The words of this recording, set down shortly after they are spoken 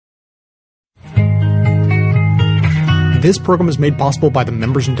This program is made possible by the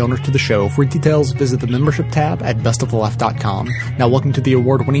members and donors to the show. For details, visit the membership tab at bestoftheleft.com. Now, welcome to the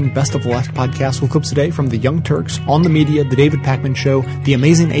award-winning Best of the Left podcast with clips today from The Young Turks, On the Media, The David Pakman Show, The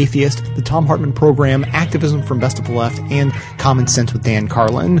Amazing Atheist, The Thom Hartmann Program, Activism from Best of the Left, and Common Sense with Dan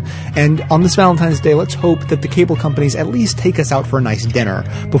Carlin. And on this Valentine's Day, let's hope that the cable companies at least take us out for a nice dinner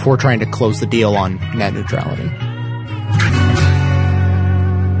before trying to close the deal on net neutrality.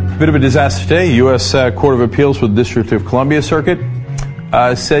 Bit of a disaster today. U.S. Court of Appeals for the District of Columbia Circuit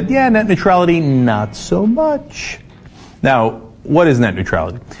said, yeah, net neutrality, not so much. Now, what is net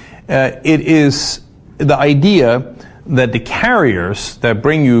neutrality? It is the idea that the carriers that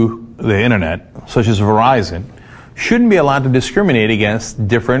bring you the internet, such as Verizon, shouldn't be allowed to discriminate against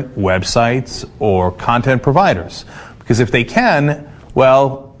different websites or content providers. Because if they can,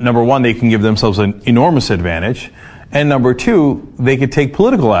 well, number one, they can give themselves an enormous advantage. And number two, they could take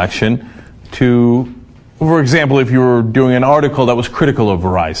political action to, for example, if you were doing an article that was critical of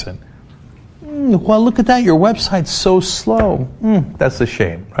Verizon. Well, look at that, your website's so slow. That's a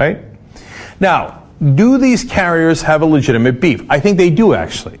shame, right? Now, do these carriers have a legitimate beef? I think they do,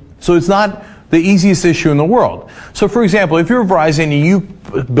 actually. So it's not the easiest issue in the world. So, for example, if you're Verizon and you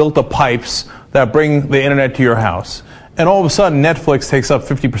built the pipes that bring the internet to your house, and all of a sudden Netflix takes up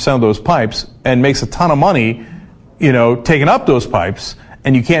 50% of those pipes and makes a ton of money, taking up those pipes,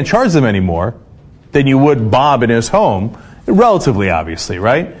 and you can't charge them anymore than you would Bob in his home, relatively obviously,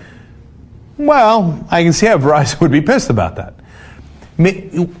 right? Well, I can see how Verizon would be pissed about that.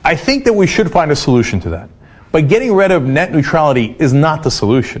 I think that we should find a solution to that. But getting rid of net neutrality is not the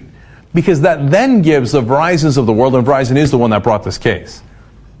solution, because that then gives the Verizons of the world, and Verizon is the one that brought this case,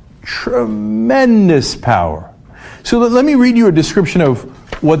 tremendous power. So let me read you a description of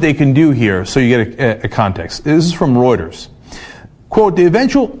what they can do here so you get a context. This is from Reuters. Quote, the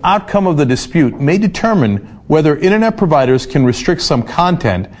eventual outcome of the dispute may determine whether internet providers can restrict some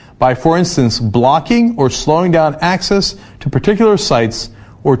content by, for instance, blocking or slowing down access to particular sites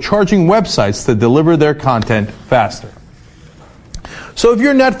or charging websites that deliver their content faster. So if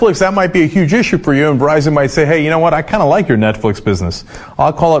you're Netflix, that might be a huge issue for you, and Verizon might say, hey, you know what, I kind of like your Netflix business.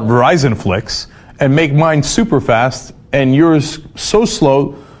 I'll call it Verizon Flix and make mine super fast and yours so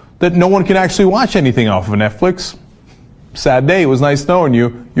slow that no one can actually watch anything off of Netflix. Sad day, it was nice knowing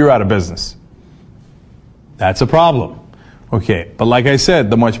you, you're out of business. That's a problem. Okay, but like I said,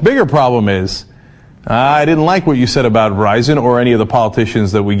 the much bigger problem is, I didn't like what you said about Verizon or any of the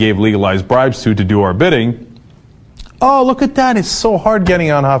politicians that we gave legalized bribes to do our bidding. Oh, look at that, it's so hard getting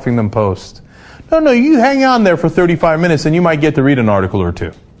on Huffington Post. No, you hang on there for 35 minutes and you might get to read an article or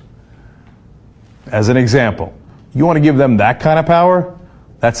two. As an example. You want to give them that kind of power?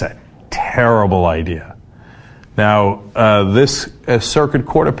 That's a terrible idea. Now, this circuit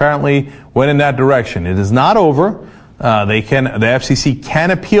court apparently went in that direction. It is not over. The FCC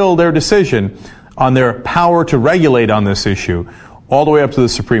can appeal their decision on their power to regulate on this issue all the way up to the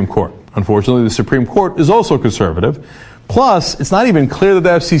Supreme Court. Unfortunately, the Supreme Court is also conservative. Plus, it's not even clear that the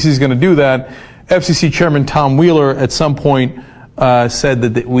FCC is going to do that. FCC Chairman Tom Wheeler at some point said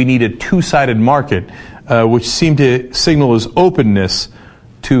that we need a two-sided market, which seemed to signal his openness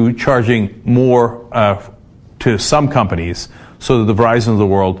to charging more to some companies so that the Verizon of the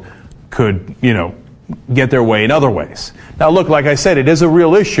world could, get their way in other ways. Now, look, like I said, it is a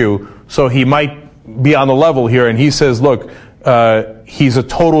real issue, so he might be on the level here, and he says, look, he's a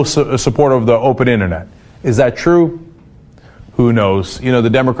total supporter of the open internet. Is that true? Who knows? The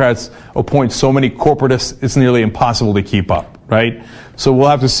Democrats appoint so many corporatists, it's nearly impossible to keep up, right? So we'll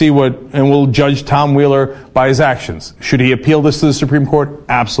have to see and we'll judge Tom Wheeler by his actions. Should he appeal this to the Supreme Court?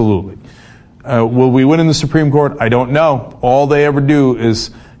 Absolutely. Will we win in the Supreme Court? I don't know. All they ever do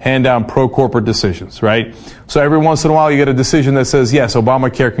is hand down pro-corporate decisions, right? So every once in a while you get a decision that says, yes,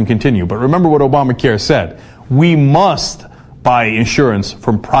 Obamacare can continue. But remember what Obamacare said. We must buy insurance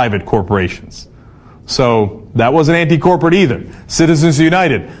from private corporations. So that wasn't anti-corporate either. Citizens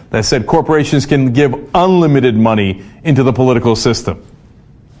United, that said corporations can give unlimited money into the political system.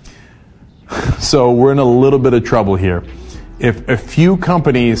 So we're in a little bit of trouble here. If a few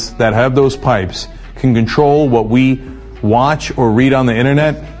companies that have those pipes can control what we watch or read on the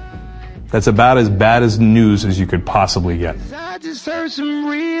internet, that's about as bad as news as you could possibly get. I just heard some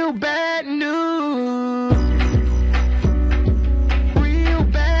real bad news.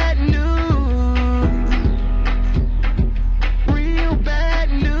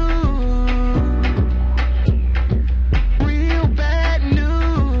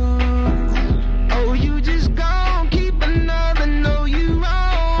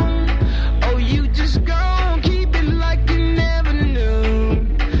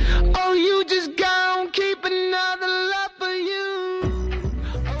 Keep another love.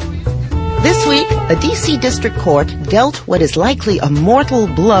 a D.C. district court dealt what is likely a mortal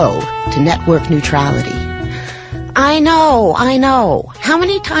blow to network neutrality. I know. How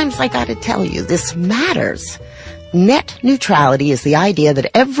many times I gotta tell you, this matters. Net neutrality is the idea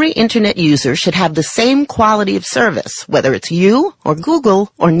that every internet user should have the same quality of service, whether it's you or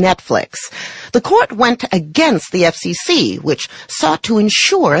Google or Netflix. The court went against the FCC, which sought to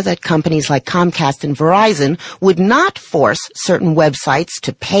ensure that companies like Comcast and Verizon would not force certain websites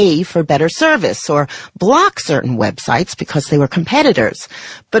to pay for better service or block certain websites because they were competitors.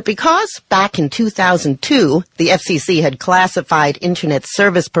 But because back in 2002, the FCC had classified internet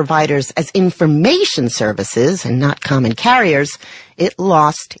service providers as information services and not common carriers, it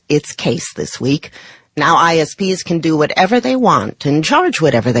lost its case this week. Now ISPs can do whatever they want and charge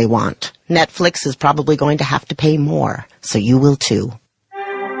whatever they want. Netflix is probably going to have to pay more, so you will too.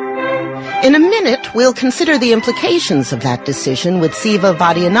 In a minute, we'll consider the implications of that decision with Siva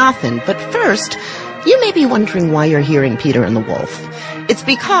Vaidyanathan, but first, you may be wondering why you're hearing Peter and the Wolf. It's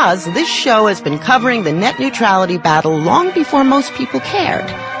because this show has been covering the net neutrality battle long before most people cared.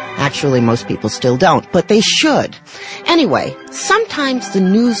 Actually, most people still don't, but they should. Anyway, sometimes the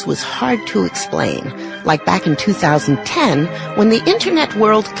news was hard to explain, like back in 2010 when the internet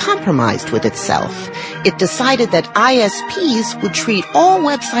world compromised with itself. It decided that ISPs would treat all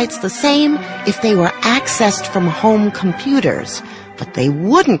websites the same if they were accessed from home computers, but they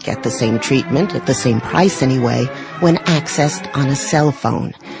wouldn't get the same treatment, at the same price anyway, when accessed on a cell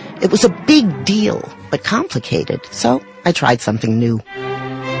phone. It was a big deal, but complicated, so I tried something new.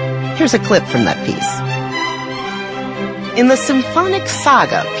 Here's a clip from that piece. In the symphonic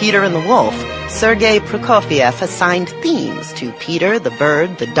saga, Peter and the Wolf, Sergei Prokofiev assigned themes to Peter, the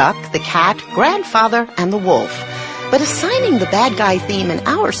bird, the duck, the cat, grandfather, and the wolf. But assigning the bad guy theme in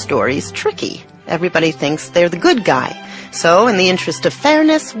our story is tricky. Everybody thinks they're the good guy. So, in the interest of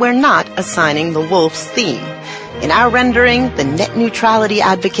fairness, we're not assigning the wolf's theme. In our rendering, the net neutrality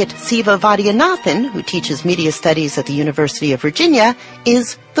advocate Siva Vaidyanathan, who teaches media studies at the University of Virginia,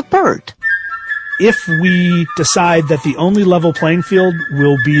 is the bird. If we decide that the only level playing field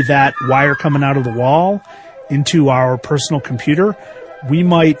will be that wire coming out of the wall into our personal computer, we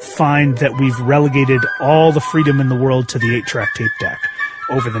might find that we've relegated all the freedom in the world to the 8-track tape deck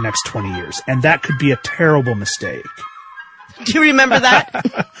over the next 20 years. And that could be a terrible mistake. Do you remember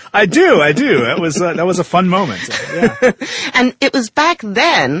that? I do. That was a fun moment. Yeah. And it was back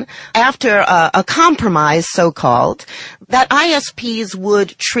then, after a compromise, so-called, that ISPs would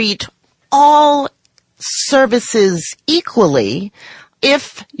treat all services equally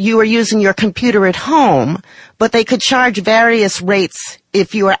if you were using your computer at home, but they could charge various rates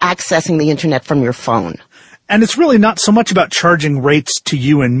if you were accessing the internet from your phone. And it's really not so much about charging rates to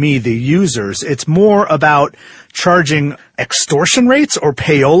you and me, the users. It's more about charging extortion rates or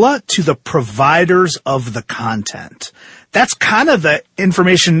payola to the providers of the content. That's kind of the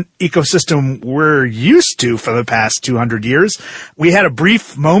information ecosystem we're used to for the past 200 years. We had a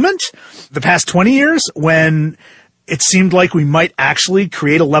brief moment, the past 20 years, when it seemed like we might actually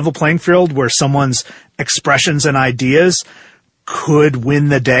create a level playing field where someone's expressions and ideas could win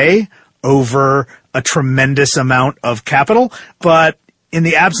the day over a tremendous amount of capital. But in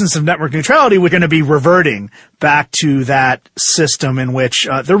the absence of network neutrality, we're going to be reverting back to that system in which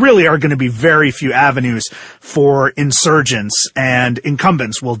there really are going to be very few avenues for insurgents, and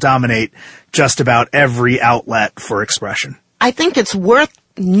incumbents will dominate just about every outlet for expression. I think it's worth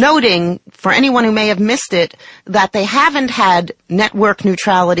noting, for anyone who may have missed it, that they haven't had network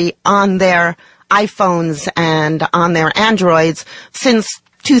neutrality on their iPhones and on their Androids since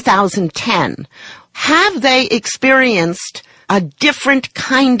 2010. Have they experienced a different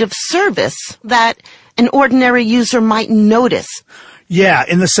kind of service that an ordinary user might notice? Yeah,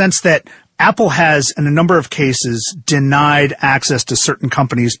 in the sense that Apple has, in a number of cases, denied access to certain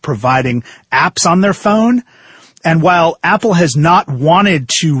companies providing apps on their phone. And while Apple has not wanted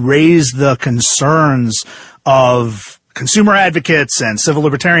to raise the concerns of consumer advocates and civil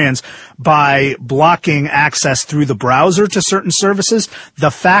libertarians by blocking access through the browser to certain services, the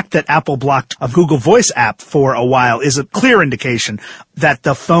fact that Apple blocked a Google Voice app for a while is a clear indication that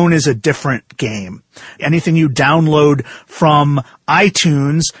the phone is a different game. Anything you download from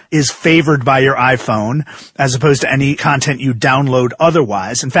iTunes is favored by your iPhone as opposed to any content you download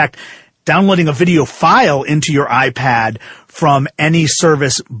otherwise. In fact, downloading a video file into your iPad from any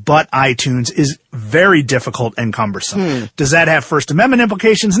service but iTunes is very difficult and cumbersome. Does that have First Amendment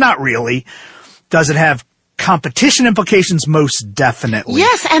implications? Not really. Does it have competition implications? Most definitely.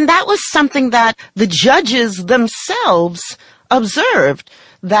 Yes, and that was something that the judges themselves observed.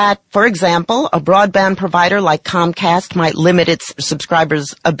 That, for example, a broadband provider like Comcast might limit its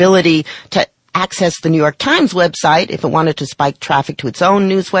subscribers' ability to access the New York Times website if it wanted to spike traffic to its own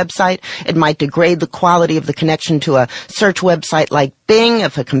news website. It might degrade the quality of the connection to a search website like Bing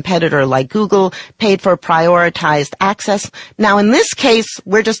if a competitor like Google paid for prioritized access. Now, in this case,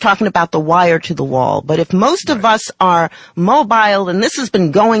 we're just talking about the wire to the wall. But if most of us are mobile, and this has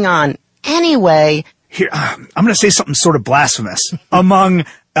been going on anyway. Here, I'm going to say something sort of blasphemous. Among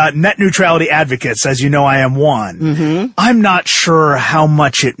net neutrality advocates, as you know, I am one. I'm not sure how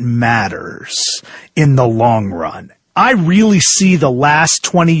much it matters in the long run. I really see the last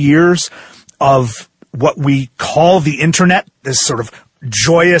 20 years of what we call the internet, this sort of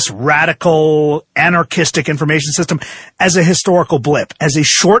joyous, radical, anarchistic information system, as a historical blip, as a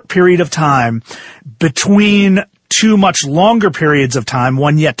short period of time between two much longer periods of time,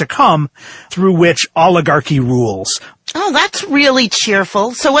 one yet to come, through which oligarchy rules. Oh, that's really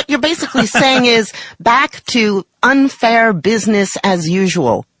cheerful. So what you're basically saying is back to unfair business as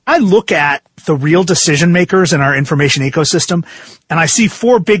usual. I look at the real decision makers in our information ecosystem, and I see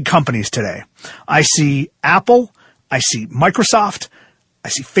four big companies today. I see Apple, I see Microsoft, I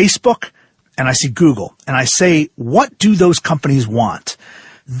see Facebook, and I see Google. And I say, what do those companies want?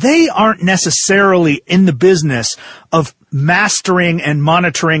 They aren't necessarily in the business of mastering and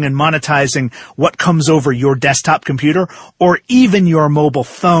monitoring and monetizing what comes over your desktop computer or even your mobile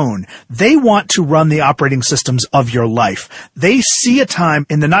phone. They want to run the operating systems of your life. They see a time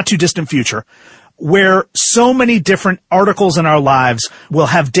in the not too distant future where so many different articles in our lives will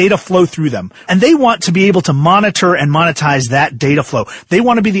have data flow through them. And they want to be able to monitor and monetize that data flow. They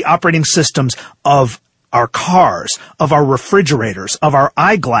want to be the operating systems of our cars, of our refrigerators, of our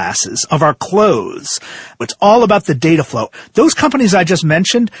eyeglasses, of our clothes. It's all about the data flow. Those companies I just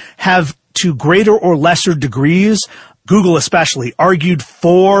mentioned have, to greater or lesser degrees, Google especially, argued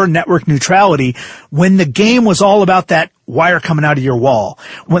for network neutrality when the game was all about that wire coming out of your wall.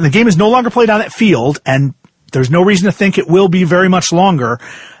 When the game is no longer played on that field, and there's no reason to think it will be very much longer,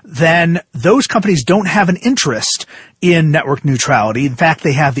 then those companies don't have an interest in network neutrality. In fact,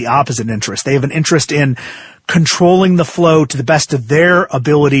 they have the opposite interest. They have an interest in controlling the flow to the best of their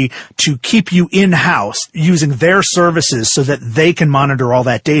ability to keep you in-house using their services so that they can monitor all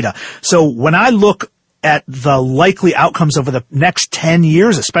that data. So when I look at the likely outcomes over the next 10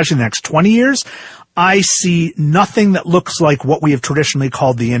 years, especially the next 20 years, I see nothing that looks like what we have traditionally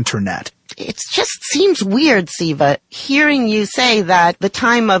called the internet. It just seems weird, Siva, hearing you say that the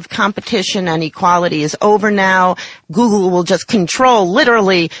time of competition and equality is over now. Google will just control,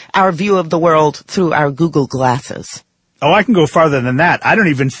 literally, our view of the world through our Google glasses. Oh, I can go farther than that. I don't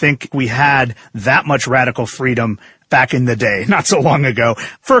even think we had that much radical freedom back in the day, not so long ago,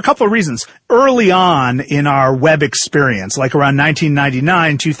 for a couple of reasons. Early on in our web experience, like around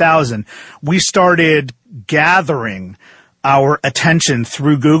 1999, 2000, we started gathering our attention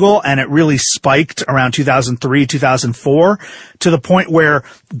through Google, and it really spiked around 2003, 2004, to the point where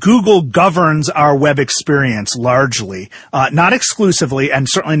Google governs our web experience largely, not exclusively, and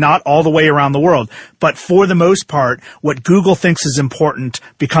certainly not all the way around the world, but for the most part, what Google thinks is important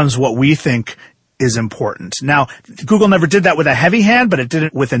becomes what we think is important. Now, Google never did that with a heavy hand, but it did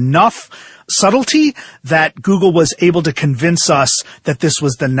it with enough subtlety that Google was able to convince us that this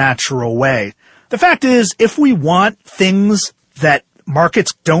was the natural way. The fact is, if we want things that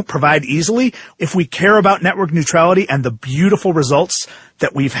markets don't provide easily, if we care about network neutrality and the beautiful results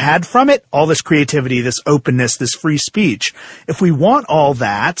that we've had from it, all this creativity, this openness, this free speech, if we want all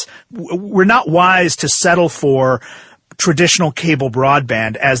that, we're not wise to settle for traditional cable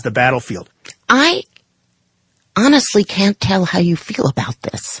broadband as the battlefield. I honestly can't tell how you feel about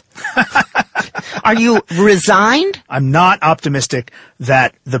this. Are you resigned? I'm not optimistic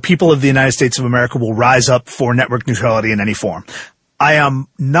that the people of the United States of America will rise up for network neutrality in any form. I am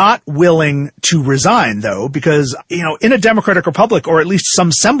not willing to resign, though, because, in a democratic republic, or at least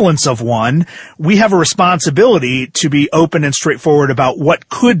some semblance of one, we have a responsibility to be open and straightforward about what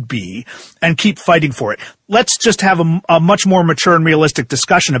could be and keep fighting for it. Let's just have a much more mature and realistic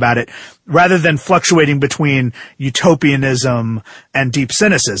discussion about it rather than fluctuating between utopianism and deep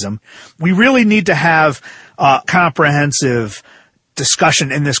cynicism. We really need to have comprehensive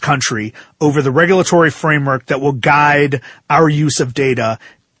discussion in this country over the regulatory framework that will guide our use of data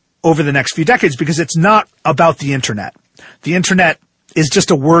over the next few decades, because it's not about the internet. The internet is just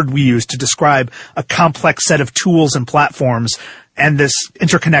a word we use to describe a complex set of tools and platforms and this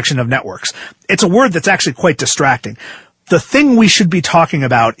interconnection of networks. It's a word that's actually quite distracting. The thing we should be talking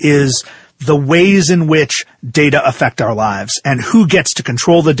about is the ways in which data affect our lives and who gets to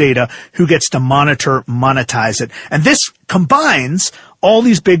control the data, who gets to monetize it. And this combines all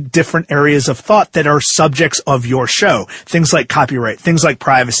these big different areas of thought that are subjects of your show. Things like copyright, things like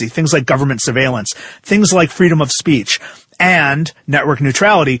privacy, things like government surveillance, things like freedom of speech, and network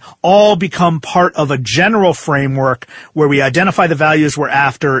neutrality all become part of a general framework where we identify the values we're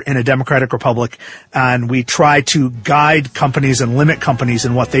after in a democratic republic, and we try to guide companies and limit companies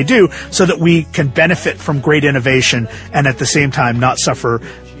in what they do so that we can benefit from great innovation and at the same time not suffer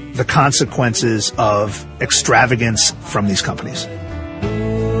the consequences of extravagance from these companies.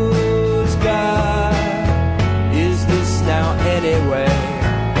 Whose God is this now anyway?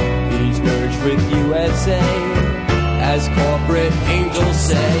 He's merged with USA. As corporate angels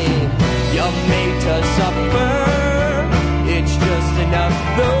say, you're made to suffer. It's just enough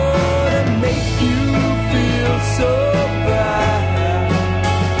though to make you feel so bad.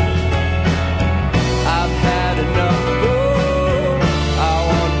 I've had enough though. I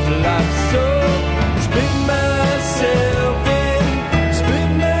want to laugh so split myself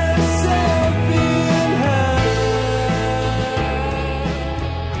in half.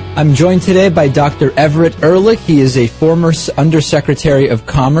 I'm joined today by Dr. Everett Ehrlich. He is a former Undersecretary of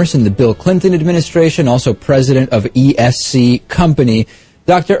Commerce in the Bill Clinton administration, also president of ESC Company.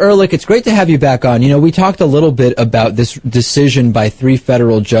 Dr. Ehrlich, it's great to have you back on. You know, we talked a little bit about this decision by 3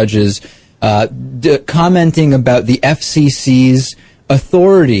 federal judges commenting about the FCC's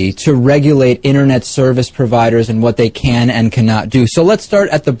authority to regulate internet service providers and what they can and cannot do. So let's start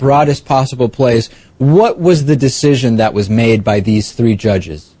at the broadest possible place. What was the decision that was made by these 3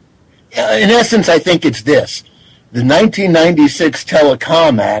 judges? In essence, I think it's this. The 1996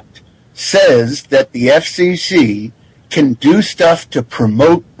 Telecom Act says that the FCC can do stuff to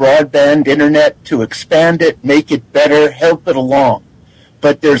promote broadband internet, to expand it, make it better, help it along.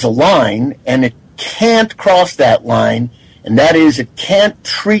 But there's a line, and it can't cross that line, and that is it can't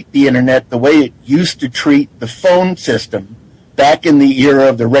treat the internet the way it used to treat the phone system back in the era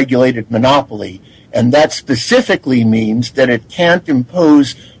of the regulated monopoly. And that specifically means that it can't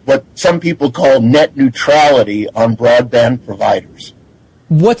impose what some people call net neutrality on broadband providers.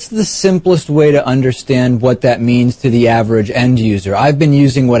 What's the simplest way to understand what that means to the average end user? I've been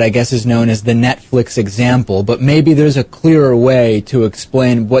using what I guess is known as the Netflix example, but maybe there's a clearer way to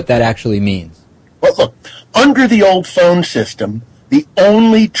explain what that actually means. Well, look, under the old phone system, the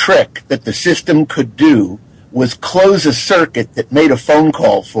only trick that the system could do was close a circuit that made a phone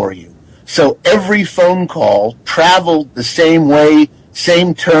call for you. So every phone call traveled the same way,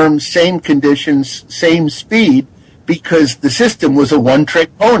 same terms, same conditions, same speed, because the system was a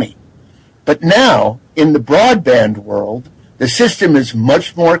one-trick pony. But now, in the broadband world, the system is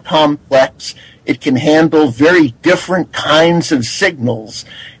much more complex. It can handle very different kinds of signals.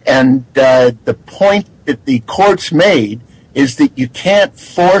 And the point that the courts made is that you can't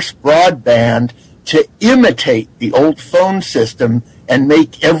force broadband to imitate the old phone system and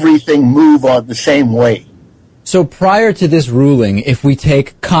make everything move on the same way. So prior to this ruling, if we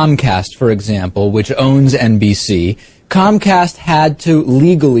take Comcast, for example, which owns NBC, Comcast had to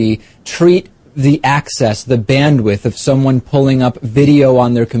legally treat the access, the bandwidth of someone pulling up video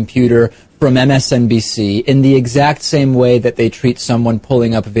on their computer from MSNBC in the exact same way that they treat someone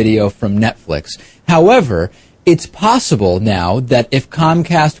pulling up video from Netflix. However, it's possible now that if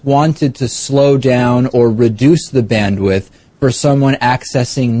Comcast wanted to slow down or reduce the bandwidth for someone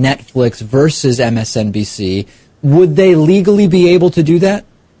accessing Netflix versus MSNBC, would they legally be able to do that?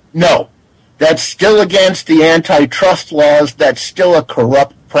 No. That's still against the antitrust laws. That's still a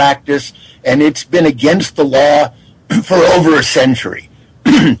corrupt practice, and it's been against the law for over a century.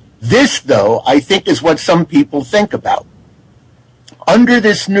 This, though, I think is what some people think about. Under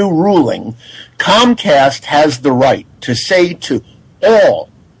this new ruling, Comcast has the right to say to all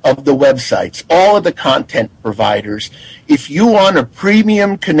of the websites, all of the content providers, if you want a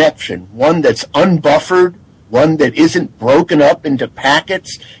premium connection, one that's unbuffered, one that isn't broken up into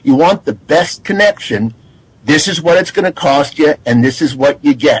packets, you want the best connection, this is what it's going to cost you, and this is what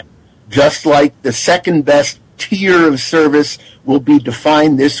you get. Just like the second best tier of service will be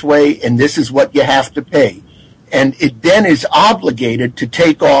defined this way, and this is what you have to pay. And it then is obligated to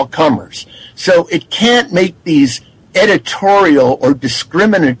take all comers. So it can't make these editorial or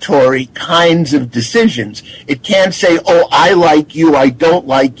discriminatory kinds of decisions. It can't say, oh, I like you, I don't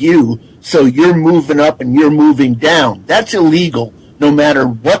like you, so you're moving up and you're moving down. That's illegal, no matter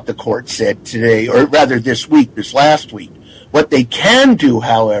what the court said today, or rather this last week. What they can do,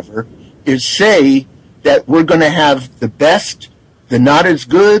 however, is say that we're going to have the best, the not as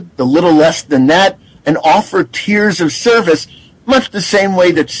good, the little less than that, and offer tiers of service, much the same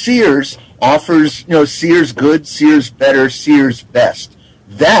way that Sears offers, Sears good, Sears better, Sears best.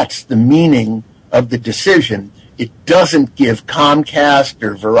 That's the meaning of the decision. It doesn't give Comcast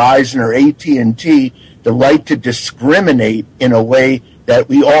or Verizon or AT&T the right to discriminate in a way that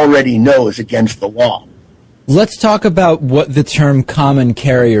we already know is against the law. Let's talk about what the term common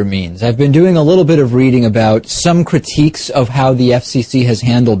carrier means. I've been doing a little bit of reading about some critiques of how the FCC has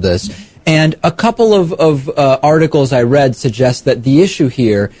handled this, and a couple of articles I read suggest that the issue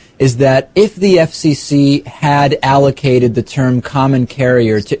here is that if the FCC had allocated the term common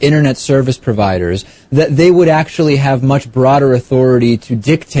carrier to Internet service providers, that they would actually have much broader authority to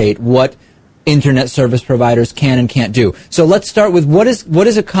dictate what Internet service providers can and can't do. So let's start with what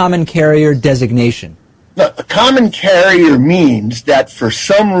is a common carrier designation? A common carrier means that for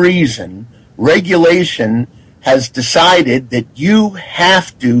some reason, regulation has decided that you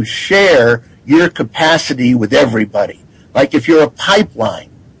have to share your capacity with everybody. Like if you're a pipeline,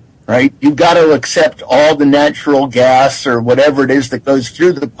 right, you've got to accept all the natural gas or whatever it is that goes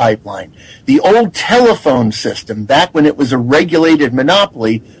through the pipeline. The old telephone system, back when it was a regulated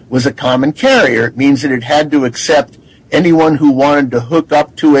monopoly, was a common carrier. It means that it had to accept anyone who wanted to hook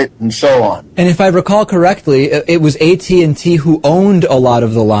up to it and so on. And if I recall correctly, it was AT&T who owned a lot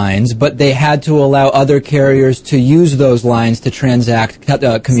of the lines, but they had to allow other carriers to use those lines to transact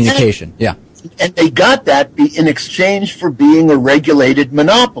communication. Yeah. And they got that in exchange for being a regulated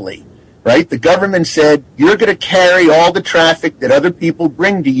monopoly, right? The government said, you're going to carry all the traffic that other people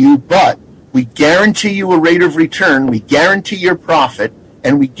bring to you, but we guarantee you a rate of return, we guarantee your profit,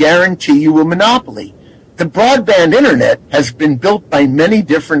 and we guarantee you a monopoly. The broadband internet has been built by many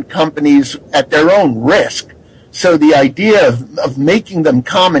different companies at their own risk. So the idea of making them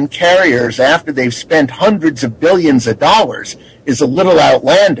common carriers after they've spent hundreds of billions of dollars is a little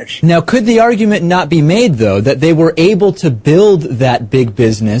outlandish. Now, could the argument not be made, though, that they were able to build that big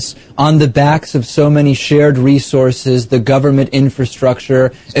business on the backs of so many shared resources, the government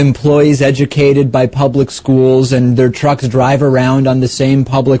infrastructure, employees educated by public schools, and their trucks drive around on the same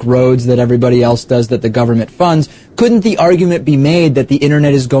public roads that everybody else does that the government funds? Couldn't the argument be made that the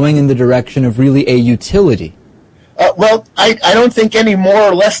internet is going in the direction of really a utility? Well, I don't think any more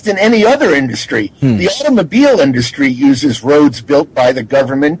or less than any other industry. The automobile industry uses roads built by the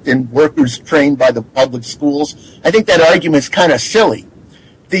government and workers trained by the public schools. I think that argument's kind of silly.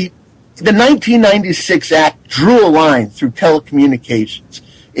 The 1996 Act drew a line through telecommunications.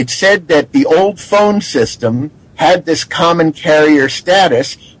 It said that the old phone system had this common carrier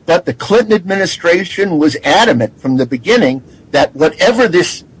status, but the Clinton administration was adamant from the beginning that whatever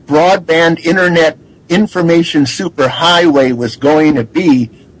this broadband internet information superhighway was going to be,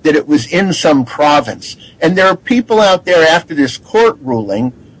 that it was in some province. And there are people out there after this court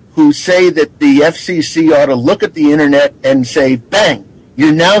ruling who say that the FCC ought to look at the internet and say, bang,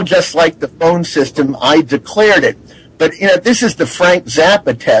 you're now just like the phone system, I declared it. But, this is the Frank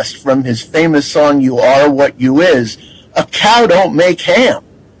Zappa test from his famous song, You Are What You Is. A cow don't make ham.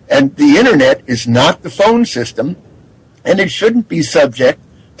 And the internet is not the phone system, and it shouldn't be subject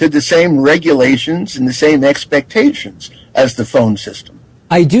to the same regulations and the same expectations as the phone system.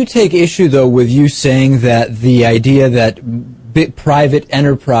 I do take issue, though, with you saying that the idea that private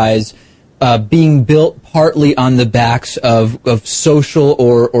enterprise being built partly on the backs of social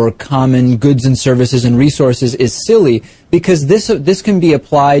or common goods and services and resources is silly, because this can be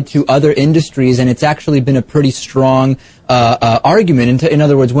applied to other industries, and it's actually been a pretty strong argument. In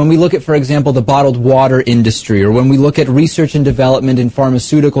other words, when we look at, for example, the bottled water industry, or when we look at research and development in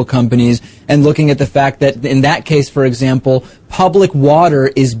pharmaceutical companies, and looking at the fact that in that case, for example, public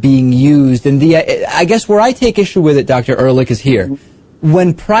water is being used, and I guess where I take issue with it, Dr. Ehrlich, is here.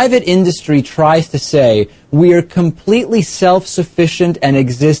 When private industry tries to say we are completely self-sufficient and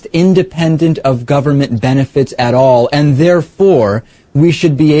exist independent of government benefits at all, and therefore we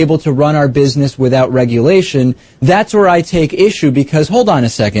should be able to run our business without regulation, that's where I take issue, because, hold on a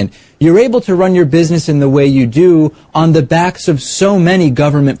second, you're able to run your business in the way you do on the backs of so many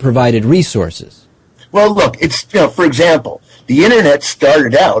government-provided resources. Well, look, it's, for example, the internet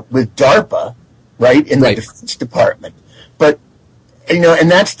started out with DARPA, right, in the Defense Department. But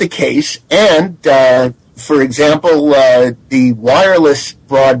and that's the case. And, for example, the wireless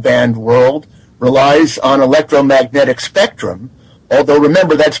broadband world relies on electromagnetic spectrum, although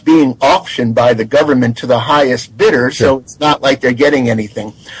remember that's being auctioned by the government to the highest bidder, so it's not like they're getting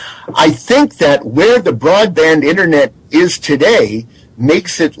anything. I think that where the broadband internet is today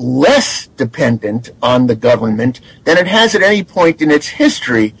makes it less dependent on the government than it has at any point in its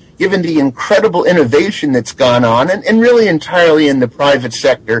history, given the incredible innovation that's gone on, and really entirely in the private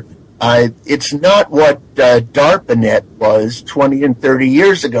sector. It's not what DARPANet was 20 and 30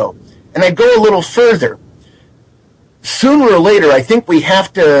 years ago. And I go a little further. Sooner or later, I think we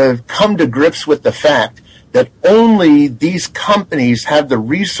have to come to grips with the fact that only these companies have the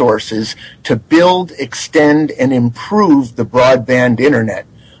resources to build, extend, and improve the broadband internet.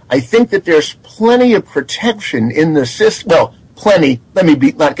 I think that there's plenty of protection in the system. Well, plenty, let me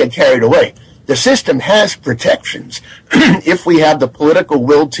not get carried away. The system has protections if we have the political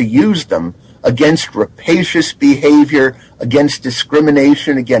will to use them against rapacious behavior, against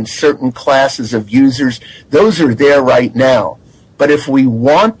discrimination, against certain classes of users. Those are there right now. But if we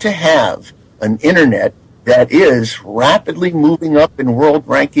want to have an internet that is rapidly moving up in world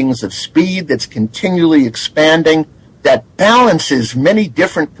rankings of speed, that's continually expanding, that balances many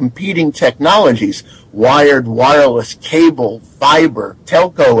different competing technologies, wired, wireless, cable, fiber,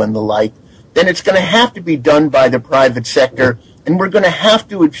 telco, and the like, then it's going to have to be done by the private sector, and we're going to have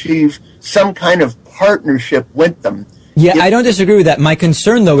to achieve some kind of partnership with them. Yeah, I don't disagree with that. My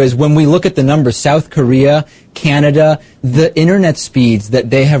concern, though, is when we look at the numbers, South Korea, Canada, the internet speeds that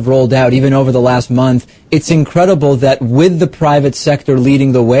they have rolled out even over the last month, it's incredible that with the private sector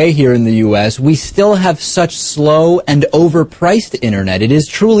leading the way here in the U.S., we still have such slow and overpriced internet. It is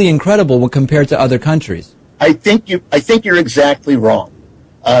truly incredible when compared to other countries. I think you're exactly wrong.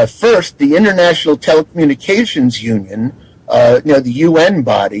 First, the International Telecommunications Union, the UN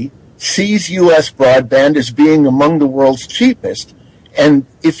body, sees U.S. broadband as being among the world's cheapest. And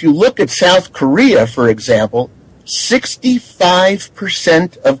if you look at South Korea, for example,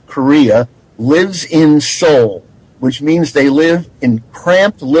 65% of Korea lives in Seoul, which means they live in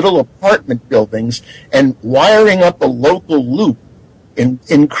cramped little apartment buildings, and wiring up a local loop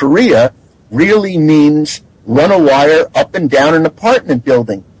in Korea really means run a wire up and down an apartment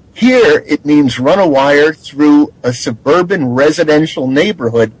building. Here, it means run a wire through a suburban residential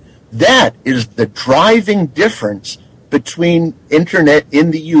neighborhood. That is the driving difference between internet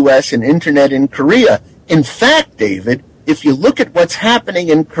in the U.S. and internet in Korea. In fact, David, if you look at what's happening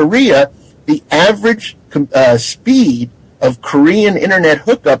in Korea, the average speed of Korean internet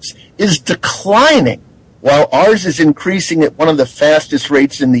hookups is declining, while ours is increasing at one of the fastest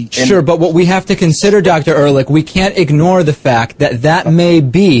rates in the... Sure, but what we have to consider, Dr. Ehrlich, we can't ignore the fact that that may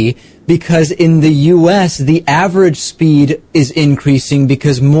be because in the U.S., the average speed is increasing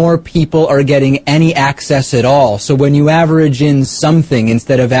because more people are getting any access at all. So when you average in something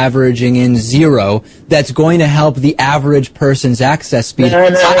instead of averaging in zero, that's going to help the average person's access speed.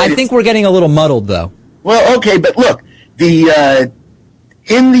 I think we're getting a little muddled, though. Well, okay, but look, in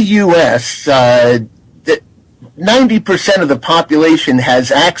the U.S., 90% of the population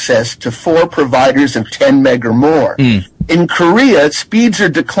has access to 4 providers of 10 meg or more. In Korea, speeds are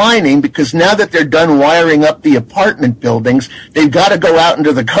declining because now that they're done wiring up the apartment buildings, they've got to go out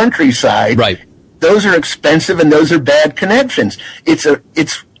into the countryside. Right. Those are expensive and those are bad connections. It's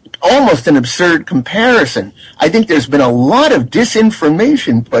almost an absurd comparison. I think there's been a lot of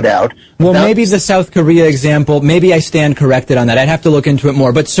disinformation put out. Well, maybe the South Korea example, maybe I stand corrected on that. I'd have to look into it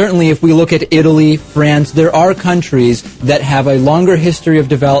more. But certainly if we look at Italy, France, there are countries that have a longer history of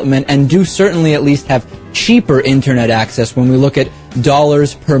development and do certainly at least have cheaper internet access when we look at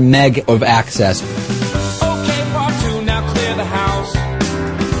dollars per meg of access. Okay, part 2, now clear the house.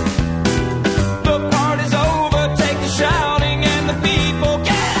 The party's over, take the shouting and the people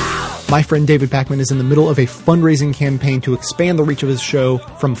get out. My friend David Pakman is in the middle of a fundraising campaign to expand the reach of his show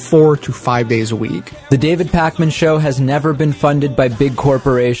from 4 to 5 days a week. The David Pakman Show has never been funded by big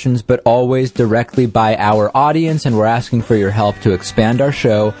corporations, but always directly by our audience, and we're asking for your help to expand our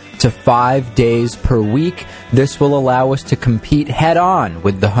show to 5 days per week. This will allow us to compete head-on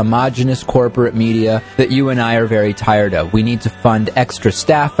with the homogenous corporate media that you and I are very tired of. We need to fund extra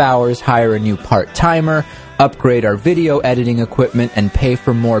staff hours, hire a new part-timer, upgrade our video editing equipment, and pay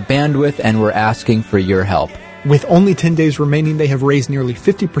for more bandwidth, and we're asking for your help. With only 10 days remaining, they have raised nearly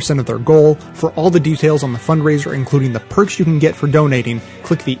 50% of their goal. For all the details on the fundraiser, including the perks you can get for donating,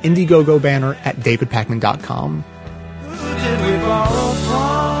 click the Indiegogo banner at davidpakman.com. Who did we borrow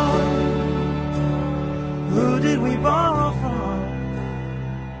from? Who did we borrow from?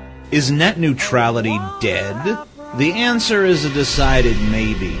 Is net neutrality dead? The answer is a decided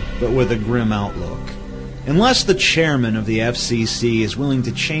maybe, but with a grim outlook. Unless the chairman of the FCC is willing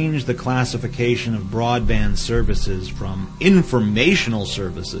to change the classification of broadband services from informational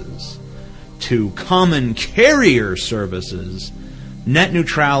services to common carrier services, net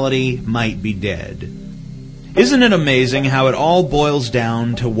neutrality might be dead. Isn't it amazing how it all boils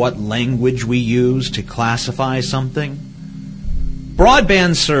down to what language we use to classify something?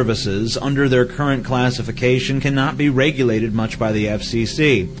 Broadband services, under their current classification, cannot be regulated much by the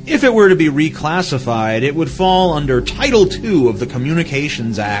FCC. If it were to be reclassified, it would fall under Title II of the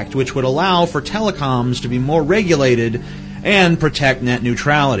Communications Act, which would allow for telecoms to be more regulated and protect net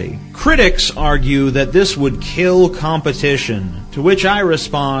neutrality. Critics argue that this would kill competition, to which I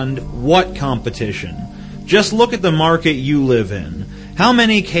respond, what competition? Just look at the market you live in. How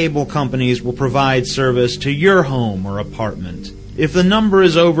many cable companies will provide service to your home or apartment? If the number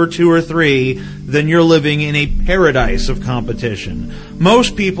is over 2 or 3, then you're living in a paradise of competition.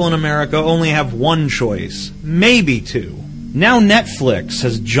 Most people in America only have one choice, maybe 2. Now Netflix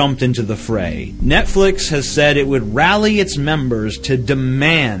has jumped into the fray. Netflix has said it would rally its members to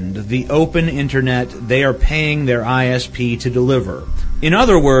demand the open internet they are paying their ISP to deliver. In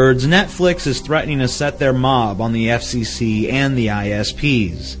other words, Netflix is threatening to set their mob on the FCC and the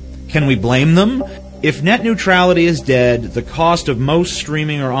ISPs. Can we blame them? If net neutrality is dead, the cost of most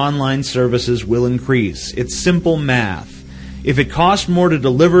streaming or online services will increase. It's simple math. If it costs more to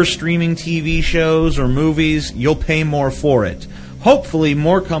deliver streaming TV shows or movies, you'll pay more for it. Hopefully,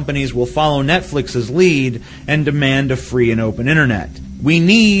 more companies will follow Netflix's lead and demand a free and open internet. We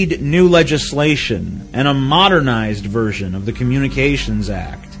need new legislation and a modernized version of the Communications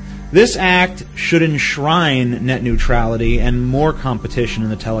Act. This act should enshrine net neutrality and more competition in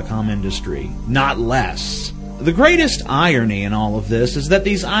the telecom industry, not less. The greatest irony in all of this is that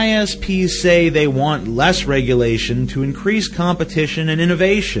these ISPs say they want less regulation to increase competition and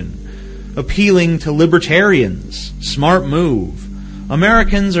innovation, appealing to libertarians. Smart move.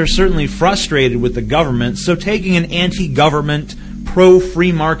 Americans are certainly frustrated with the government, so taking an anti-government,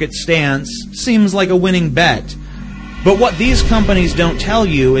 pro-free market stance seems like a winning bet. But what these companies don't tell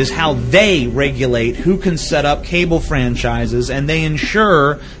you is how they regulate who can set up cable franchises, and they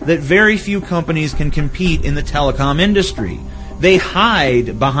ensure that very few companies can compete in the telecom industry. They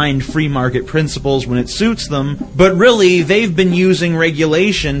hide behind free market principles when it suits them, but really they've been using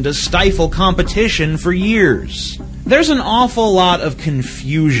regulation to stifle competition for years. There's an awful lot of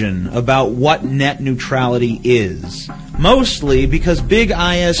confusion about what net neutrality is. Mostly because big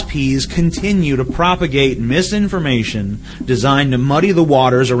ISPs continue to propagate misinformation designed to muddy the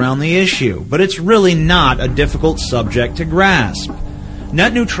waters around the issue, but it's really not a difficult subject to grasp.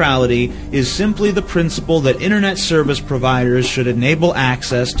 Net neutrality is simply the principle that internet service providers should enable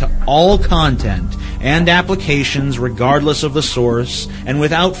access to all content and applications regardless of the source and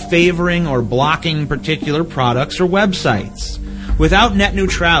without favoring or blocking particular products or websites. Without net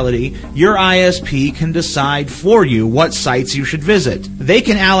neutrality, your ISP can decide for you what sites you should visit. They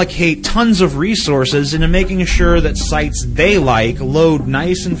can allocate tons of resources into making sure that sites they like load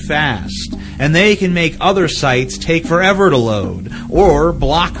nice and fast, and they can make other sites take forever to load, or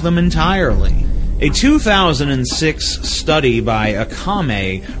block them entirely. A 2006 study by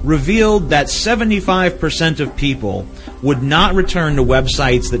Akame revealed that 75% of people would not return to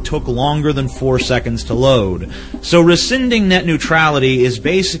websites that took longer than 4 seconds to load. So rescinding net neutrality is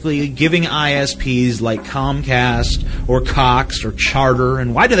basically giving ISPs like Comcast or Cox or Charter,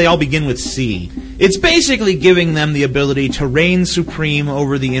 and why do they all begin with C? It's basically giving them the ability to reign supreme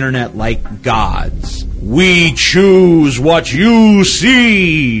over the internet like gods. We choose what you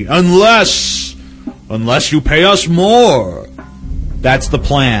see, unless you pay us more. That's the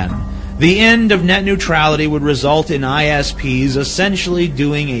plan. The end of net neutrality would result in ISPs essentially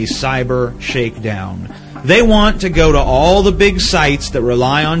doing a cyber shakedown. They want to go to all the big sites that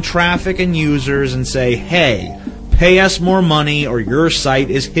rely on traffic and users and say, hey, pay us more money or your site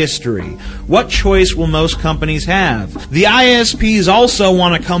is history. What choice will most companies have? The ISPs also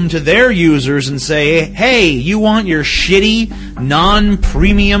want to come to their users and say, hey, you want your shitty,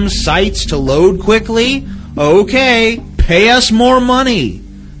 non-premium sites to load quickly? Okay, pay us more money.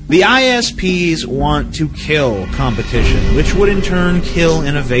 The ISPs want to kill competition, which would in turn kill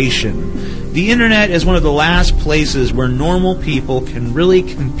innovation. The internet is one of the last places where normal people can really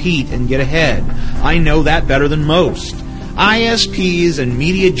compete and get ahead. I know that better than most. ISPs and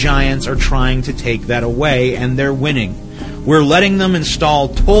media giants are trying to take that away, and they're winning. We're letting them install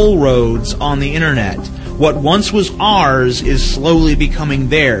toll roads on the internet. What once was ours is slowly becoming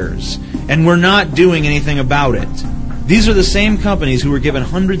theirs, and we're not doing anything about it. These are the same companies who were given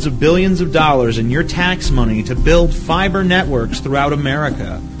hundreds of billions of dollars in your tax money to build fiber networks throughout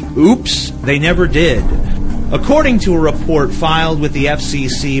America. Oops, they never did. According to a report filed with the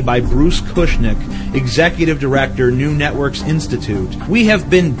FCC by Bruce Kushnick, Executive Director, New Networks Institute, we have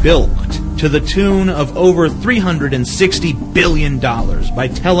been bilked to the tune of over $360 billion by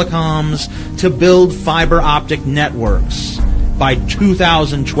telecoms to build fiber optic networks by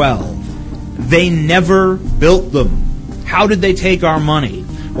 2012. They never built them. How did they take our money?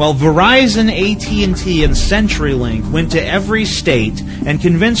 Well, Verizon, AT&T, and CenturyLink went to every state and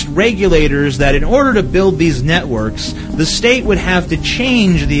convinced regulators that in order to build these networks, the state would have to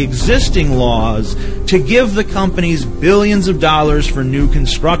change the existing laws to give the companies billions of dollars for new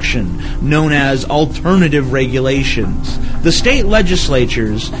construction, known as alternative regulations. The state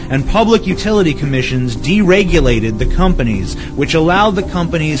legislatures and public utility commissions deregulated the companies, which allowed the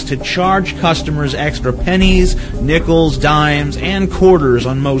companies to charge customers extra pennies, nickels, dimes, and quarters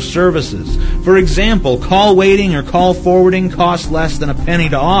on most services. For example, call waiting or call forwarding cost less than a penny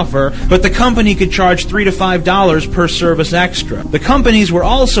to offer, but the company could charge $3 to $5 per service extra. The companies were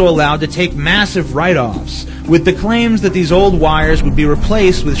also allowed to take massive write-offs, with the claims that these old wires would be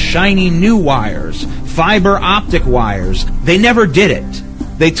replaced with shiny new wires, fiber optic wires. They never did it.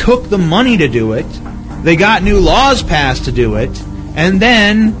 They took the money to do it, they got new laws passed to do it, and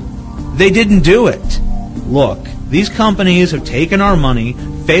then they didn't do it. Look, these companies have taken our money,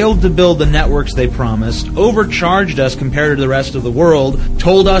 failed to build the networks they promised, overcharged us compared to the rest of the world,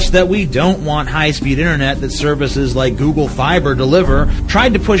 told us that we don't want high-speed internet that services like Google Fiber deliver,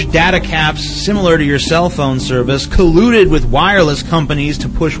 tried to push data caps similar to your cell phone service, colluded with wireless companies to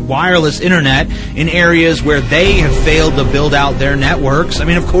push wireless internet in areas where they have failed to build out their networks. I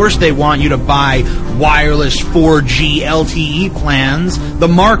mean, of course they want you to buy wireless 4G LTE plans. The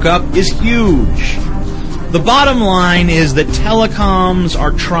markup is huge. The bottom line is that telecoms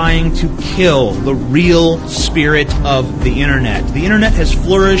are trying to kill the real spirit of the Internet. The Internet has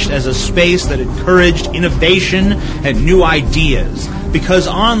flourished as a space that encouraged innovation and new ideas, because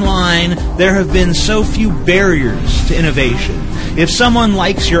online there have been so few barriers to innovation. If someone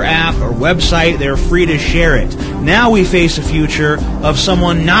likes your app or website, they're free to share it. Now we face a future of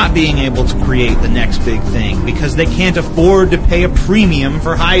someone not being able to create the next big thing because they can't afford to pay a premium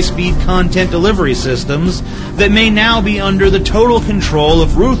for high-speed content delivery systems that may now be under the total control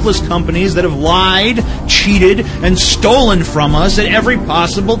of ruthless companies that have lied, cheated, and stolen from us at every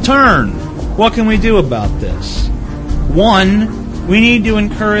possible turn. What can we do about this? 1, we need to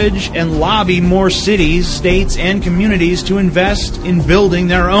encourage and lobby more cities, states, and communities to invest in building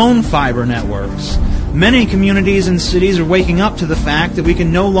their own fiber networks. Many communities and cities are waking up to the fact that we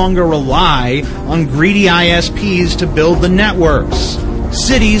can no longer rely on greedy ISPs to build the networks.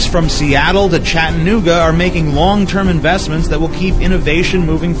 Cities from Seattle to Chattanooga are making long-term investments that will keep innovation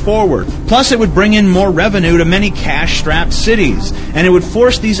moving forward. Plus, it would bring in more revenue to many cash-strapped cities, and it would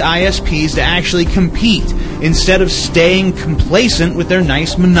force these ISPs to actually compete instead of staying complacent with their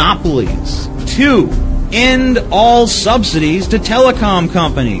nice monopolies. 2, end all subsidies to telecom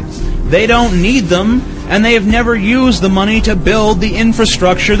companies. They don't need them, and they have never used the money to build the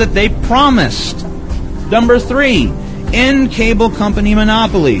infrastructure that they promised. Number 3, end cable company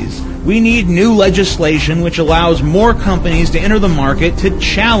monopolies. We need new legislation which allows more companies to enter the market to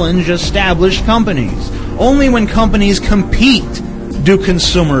challenge established companies. Only when companies compete do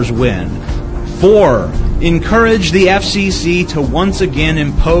consumers win. 4, encourage the FCC to once again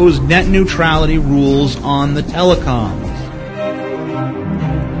impose net neutrality rules on the telecoms.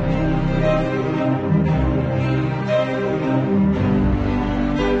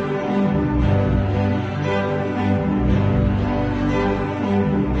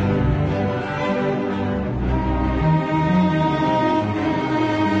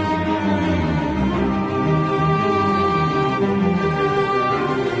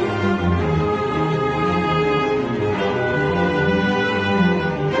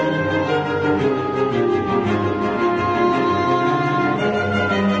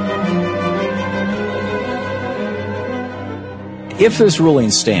 If this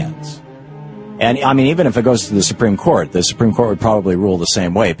ruling stands, and I mean, even if it goes to the Supreme Court would probably rule the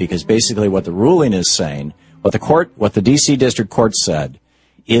same way, because basically what the ruling is saying, what the D.C. District Court said,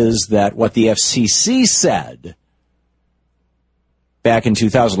 is that what the FCC said back in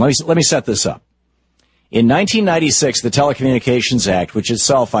 2000, let me set this up. In 1996, the Telecommunications Act, which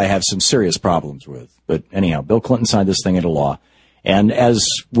itself I have some serious problems with, but anyhow, Bill Clinton signed this thing into law. And as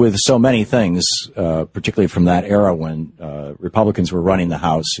with so many things, particularly from that era when Republicans were running the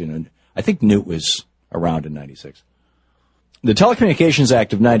House, I think Newt was around in 96. The Telecommunications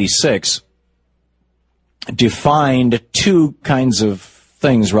Act of 96 defined two kinds of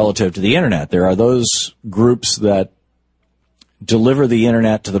things relative to the Internet. There are those groups that deliver the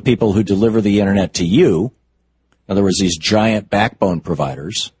Internet to the people who deliver the Internet to you. In other words, these giant backbone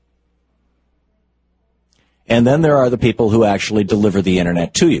providers. And then there are the people who actually deliver the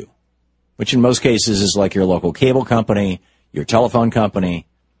Internet to you, which in most cases is like your local cable company, your telephone company.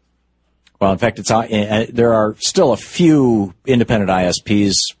 Well, in fact, there are still a few independent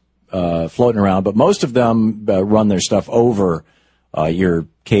ISPs floating around, but most of them run their stuff over your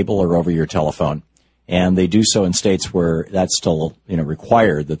cable or over your telephone, and they do so in states where that's still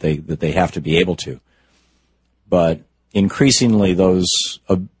required that they have to be able to. But increasingly, those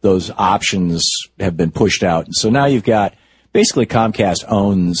options have been pushed out, and so now you've got basically Comcast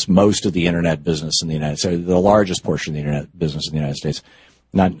owns most of the internet business in the United States, the largest portion of the internet business in the United States.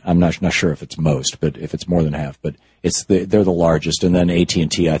 I'm not sure if it's most, but if it's more than half, but they're the largest, and then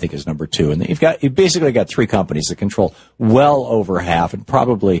AT&T I think is number 2, and you've basically got 3 companies that control well over half, and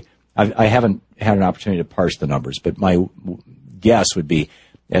probably I haven't had an opportunity to parse the numbers, but my guess would be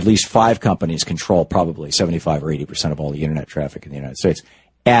at least 5 companies control probably 75 or 80% of all the internet traffic in the United States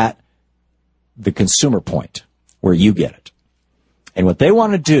at the consumer point where you get it. And what they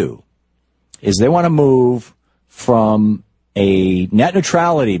want to do is they want to move from a net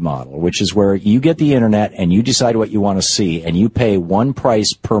neutrality model, which is where you get the internet and you decide what you want to see, and you pay one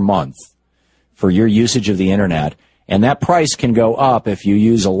price per month for your usage of the internet, and that price can go up if you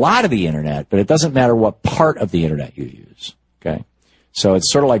use a lot of the internet, but it doesn't matter what part of the internet you use. Okay, so it's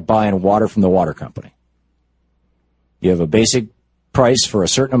sort of like buying water from the water company. You have a basic price for a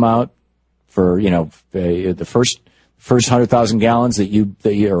certain amount for the first 100,000 gallons that you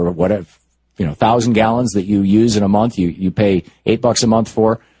or whatever. 1,000 gallons that you use in a month, you pay $8 a month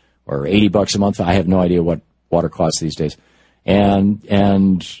for, or $80 a month. I have no idea what water costs these days. And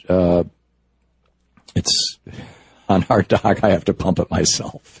it's on our dock. I have to pump it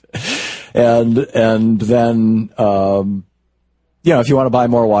myself. And then, if you want to buy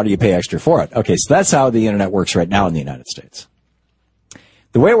more water, you pay extra for it. Okay. So that's how the internet works right now in the United States.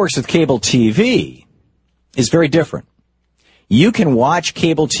 The way it works with cable TV is very different. You can watch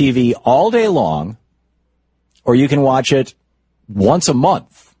cable TV all day long, or you can watch it once a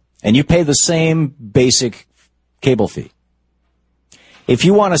month, and you pay the same basic cable fee. If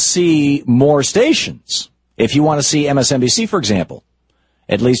you want to see more stations, if you want to see MSNBC, for example,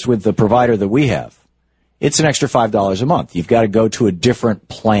 at least with the provider that we have, it's an extra $5 a month. You've got to go to a different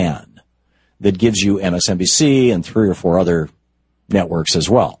plan that gives you MSNBC and 3 or 4 other networks as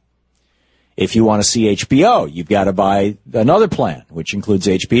well. If you want to see HBO, you've got to buy another plan, which includes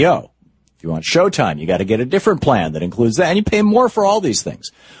HBO. If you want Showtime, you got to get a different plan that includes that, and you pay more for all these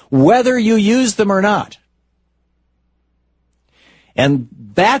things, whether you use them or not. And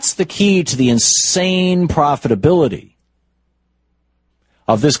that's the key to the insane profitability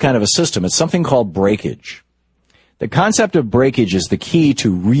of this kind of a system. It's something called breakage. The concept of breakage is the key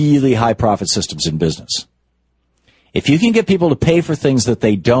to really high profit systems in business. If you can get people to pay for things that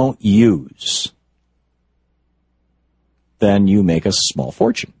they don't use, then you make a small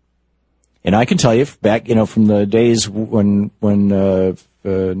fortune. And I can tell you back, from the days when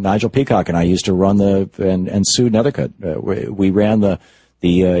Nigel Peacock and I used to run and Sue Nethercutt, we ran the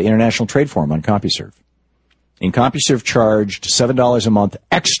International Trade Forum on CompuServe. And CompuServe charged $7 a month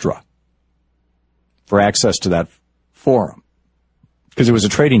extra for access to that forum because it was a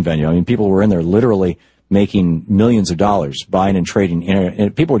trading venue. I mean, people were in there literally making millions of dollars buying and trading.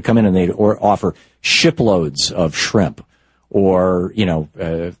 And people would come in and they'd offer shiploads of shrimp or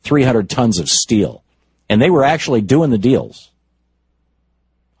 300 tons of steel, and they were actually doing the deals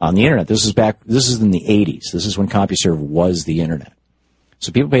on the internet. This is in the 80s. This is when CompuServe was the internet.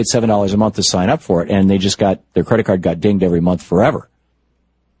 So people paid $7 a month to sign up for it, and they just their credit card got dinged every month forever.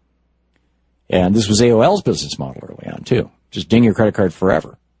 And this was AOL's business model early on too. Just ding your credit card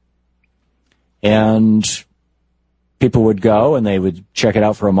forever. And people would go and they would check it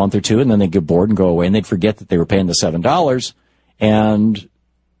out for a month or two, and then they'd get bored and go away, and they'd forget that they were paying the $7. And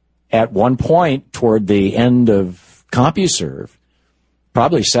at one point toward the end of CompuServe,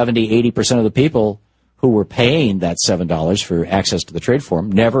 probably 70-80% of the people who were paying that $7 for access to the trade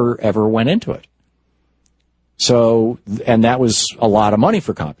forum never, ever went into it. So, and that was a lot of money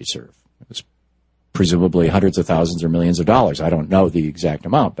for CompuServe. It was presumably hundreds of thousands or millions of dollars. I don't know the exact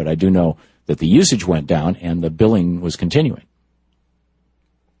amount, but I do know that the usage went down and the billing was continuing.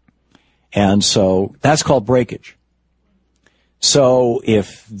 And so that's called breakage. So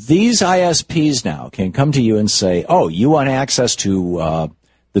if these ISPs now can come to you and say, oh, you want access to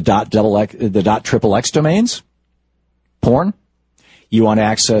the .XXX domains, porn? You want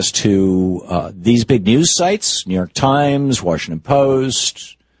access to these big news sites, New York Times, Washington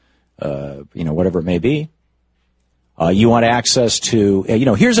Post, whatever it may be. You want access to,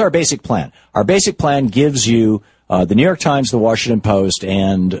 here's our basic plan. Our basic plan gives you the New York Times, the Washington Post,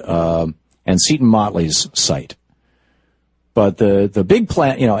 and Seton Motley's site. But the big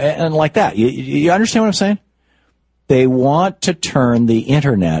plan, and like that. You understand what I'm saying? They want to turn the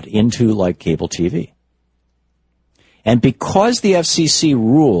internet into like cable TV. And because the FCC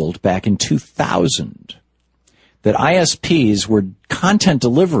ruled back in 2000 that ISPs were content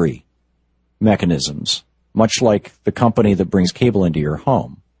delivery mechanisms, much like the company that brings cable into your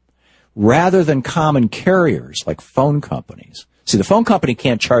home, rather than common carriers like phone companies. See, the phone company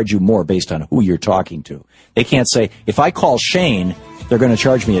can't charge you more based on who you're talking to. They can't say, if I call Shane, they're going to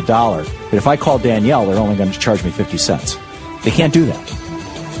charge me $1, but if I call Danielle, they're only going to charge me 50 cents. They can't do that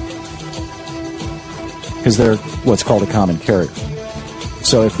because they're what's called a common carrier.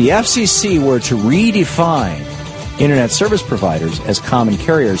 So if the FCC were to redefine Internet service providers as common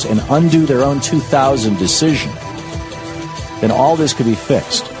carriers and undo their own 2000 decision, then all this could be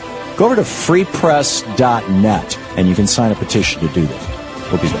fixed. Go over to freepress.net and you can sign a petition to do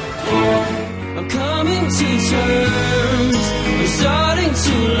that. We'll be back. I'm coming to terms. I'm starting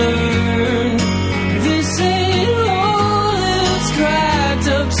to learn. This ain't all it's cracked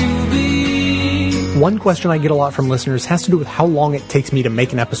up to be. One question I get a lot from listeners has to do with how long it takes me to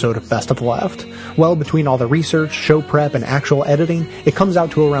make an episode of Best of the Left. Well, between all the research, show prep, and actual editing, it comes out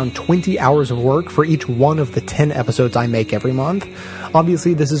to around 20 hours of work for each one of the 10 episodes I make every month.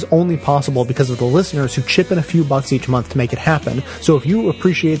 Obviously, this is only possible because of the listeners who chip in a few bucks each month to make it happen. So if you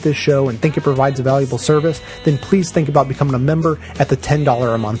appreciate this show and think it provides a valuable service, then please think about becoming a member at the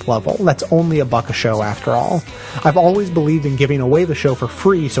 $10 a month level. That's only $1 a show after all. I've always believed in giving away the show for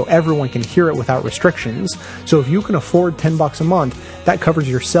free so everyone can hear it without restrictions. So if you can afford $10 a month, that covers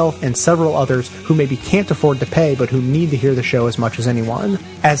yourself and several others who maybe can't afford to pay but who need to hear the show as much as anyone.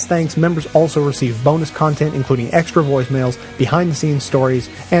 As thanks, members also receive bonus content including extra voicemails, behind-the-scenes stories,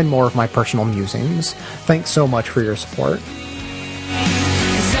 and more of my personal musings. Thanks so much for your support.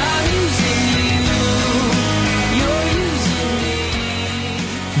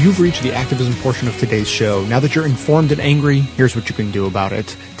 You've reached the activism portion of today's show. Now that you're informed and angry, here's what you can do about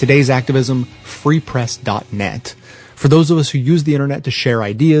it. Today's activism, freepress.net. For those of us who use the internet to share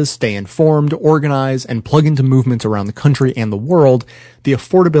ideas, stay informed, organize, and plug into movements around the country and the world, the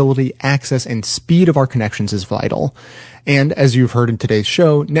affordability, access, and speed of our connections is vital. And as you've heard in today's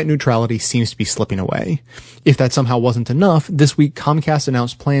show, net neutrality seems to be slipping away. If that somehow wasn't enough, this week Comcast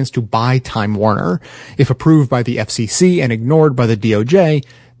announced plans to buy Time Warner. If approved by the FCC and ignored by the DOJ,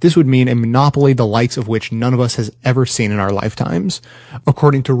 this would mean a monopoly the likes of which none of us has ever seen in our lifetimes.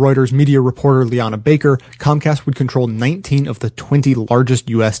 According to Reuters media reporter Liana Baker, Comcast would control 19 of the 20 largest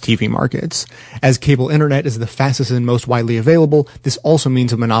U.S. TV markets. As cable internet is the fastest and most widely available, this also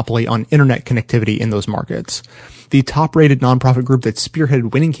means a monopoly on internet connectivity in those markets. The top-rated nonprofit group that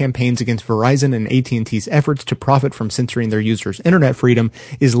spearheaded winning campaigns against Verizon and AT&T's efforts to profit from censoring their users' internet freedom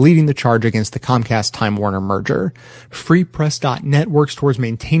is leading the charge against the Comcast-Time Warner merger. FreePress.net works towards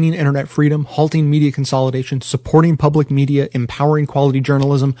maintaining internet freedom, halting media consolidation, supporting public media, empowering quality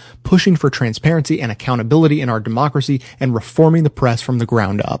journalism, pushing for transparency and accountability in our democracy, and reforming the press from the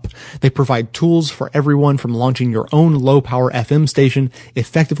ground up. They provide tools for everyone from launching your own low-power FM station,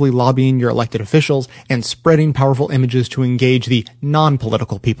 effectively lobbying your elected officials, and spreading powerful images to engage the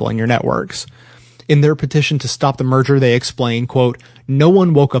non-political people in your networks. In their petition to stop the merger, they explain, quote, "No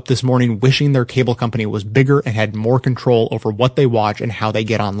one woke up this morning wishing their cable company was bigger and had more control over what they watch and how they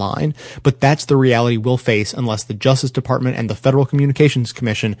get online. But that's the reality we'll face unless the Justice Department and the Federal Communications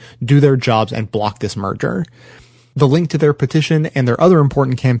Commission do their jobs and block this merger." The link to their petition and their other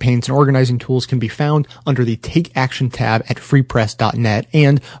important campaigns and organizing tools can be found under the Take Action tab at freepress.net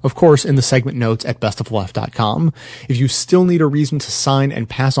and, of course, in the segment notes at bestoftheleft.com. If you still need a reason to sign and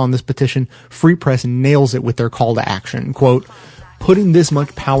pass on this petition, Free Press nails it with their call to action. Quote, "Putting this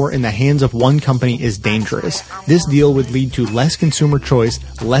much power in the hands of one company is dangerous. This deal would lead to less consumer choice,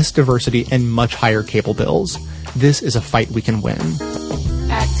 less diversity, and much higher cable bills. This is a fight we can win."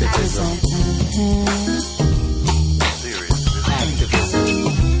 Activism.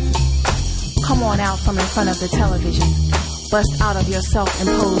 Come on out from in front of the television. Bust out of your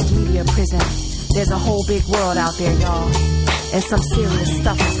self-imposed media prison. There's a whole big world out there, y'all. And some serious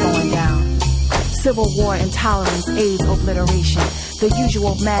stuff is going down. Civil war, intolerance, AIDS, obliteration. The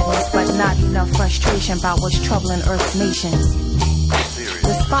usual madness, but not enough frustration about what's troubling Earth's nations.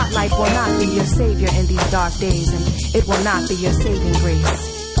 The spotlight will not be your savior in these dark days, and it will not be your saving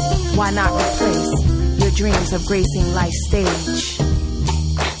grace. Why not replace your dreams of gracing life's stage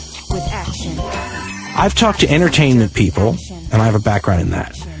with action? I've talked to entertainment people, and I have a background in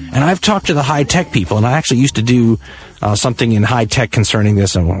that. And I've talked to the high-tech people, and I actually used to do something in high-tech concerning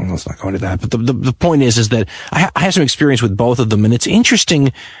this, and well, let's not go into that. But the point is that I have some experience with both of them, and it's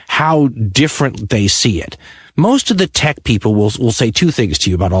interesting how different they see it. Most of the tech people will say two things to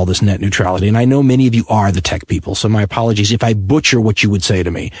you about all this net neutrality, and I know many of you are the tech people, so my apologies if I butcher what you would say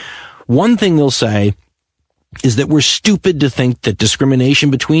to me. One thing they'll say is that we're stupid to think that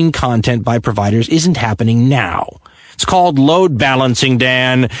discrimination between content by providers isn't happening now. It's called load balancing,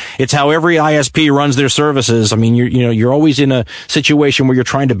 Dan. It's how every ISP runs their services. I mean, you're always in a situation where you're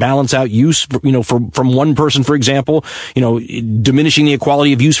trying to balance out use, from one person, for example, diminishing the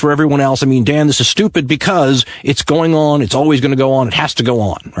equality of use for everyone else. I mean, Dan, this is stupid because it's going on. It's always going to go on. It has to go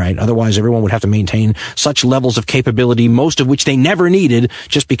on, right? Otherwise, everyone would have to maintain such levels of capability, most of which they never needed,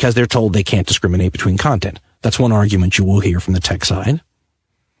 just because they're told they can't discriminate between content. That's one argument you will hear from the tech side.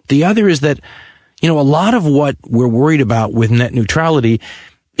 The other is that, a lot of what we're worried about with net neutrality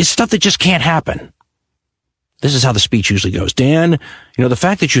is stuff that just can't happen. This is how the speech usually goes. Dan, the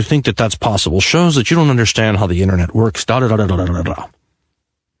fact that you think that that's possible shows that you don't understand how the internet works, da-da-da-da-da-da-da.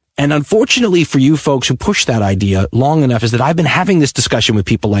 And unfortunately for you folks who push that idea long enough is that I've been having this discussion with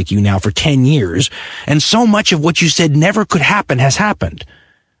people like you now for 10 years, and so much of what you said never could happen has happened.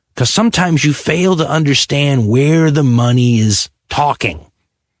 Because sometimes you fail to understand where the money is talking.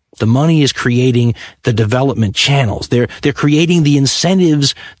 The money is creating the development channels. They're creating the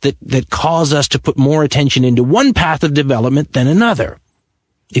incentives that cause us to put more attention into one path of development than another.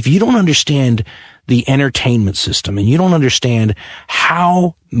 If you don't understand the entertainment system and you don't understand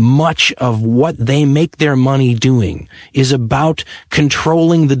how much of what they make their money doing is about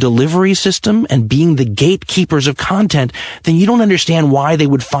controlling the delivery system and being the gatekeepers of content, then you don't understand why they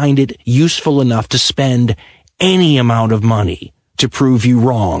would find it useful enough to spend any amount of money to prove you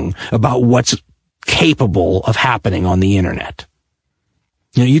wrong about what's capable of happening on the internet.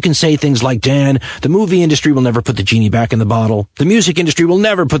 You can say things like, Dan, the movie industry will never put the genie back in the bottle. The music industry will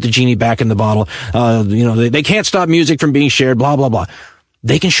never put the genie back in the bottle. They can't stop music from being shared, blah, blah, blah.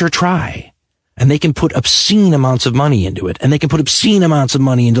 They can sure try. And they can put obscene amounts of money into it. And they can put obscene amounts of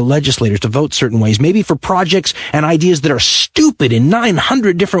money into legislators to vote certain ways, maybe for projects and ideas that are stupid in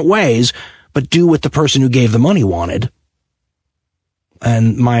 900 different ways, but do what the person who gave the money wanted.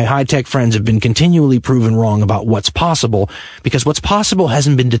 And my high-tech friends have been continually proven wrong about what's possible, because what's possible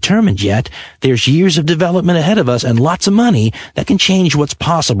hasn't been determined yet. There's years of development ahead of us and lots of money that can change what's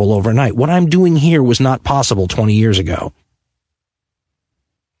possible overnight. What I'm doing here was not possible 20 years ago.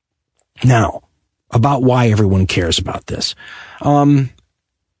 Now, about why everyone cares about this.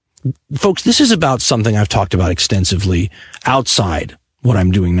 Folks, this is about something I've talked about extensively outside what I'm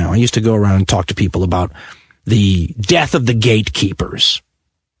doing now. I used to go around and talk to people about the death of the gatekeepers.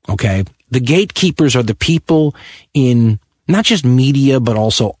 Okay? The gatekeepers are the people in not just media, but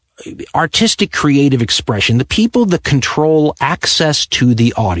also artistic creative expression, the people that control access to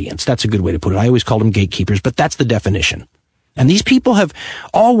the audience. That's a good way to put it. I always call them gatekeepers, but that's the definition. And these people have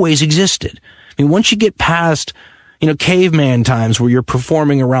always existed. I mean, once you get past, caveman times where you're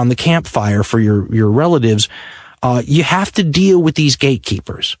performing around the campfire for your relatives, you have to deal with these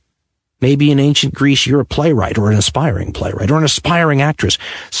gatekeepers. Maybe in ancient Greece, you're a playwright or an aspiring playwright or an aspiring actress.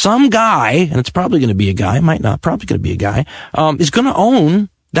 Some guy, and it's probably going to be a guy, might not, probably going to be a guy, is going to own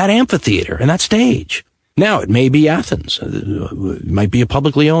that amphitheater and that stage. Now, it may be Athens. It might be a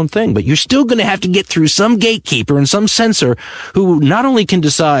publicly owned thing, but you're still going to have to get through some gatekeeper and some censor who not only can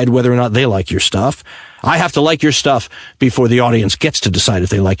decide whether or not they like your stuff. I have to like your stuff before the audience gets to decide if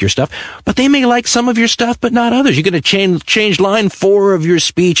they like your stuff. But they may like some of your stuff, but not others. You're going to change line 4 of your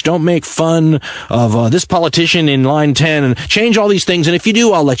speech. Don't make fun of this politician in line 10 and change all these things. And if you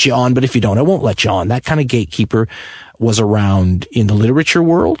do, I'll let you on. But if you don't, I won't let you on. That kind of gatekeeper was around in the literature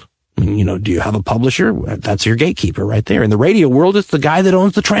world. I mean, do you have a publisher? That's your gatekeeper right there. In the radio world, it's the guy that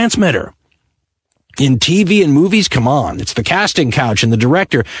owns the transmitter. In TV and movies, come on. It's the casting couch and the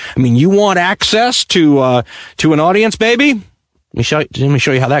director. I mean, you want access to an audience, baby? Let me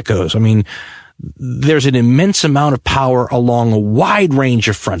show you how that goes. I mean, there's an immense amount of power along a wide range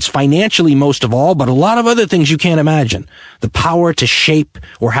of fronts, financially most of all, but a lot of other things you can't imagine. The power to shape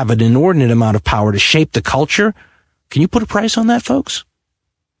or have an inordinate amount of power to shape the culture. Can you put a price on that, folks?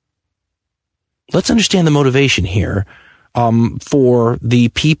 Let's understand the motivation here. For the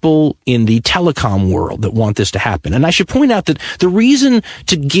people in the telecom world that want this to happen. And I should point out that the reason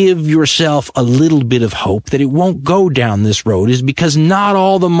to give yourself a little bit of hope that it won't go down this road is because not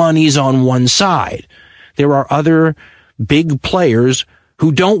all the money's on one side. There are other big players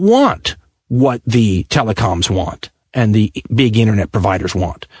who don't want what the telecoms want and the big internet providers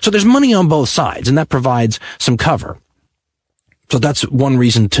want. So there's money on both sides, and that provides some cover. So that's one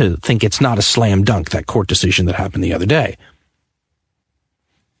reason to think it's not a slam dunk, that court decision that happened the other day.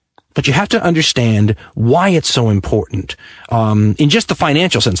 But you have to understand why it's so important. In just the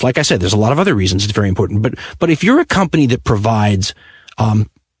financial sense, like I said, there's a lot of other reasons it's very important. But if you're a company that provides,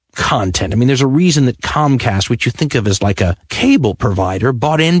 content. I mean, there's a reason that Comcast, which you think of as like a cable provider,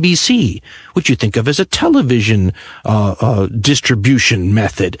 bought NBC, which you think of as a television distribution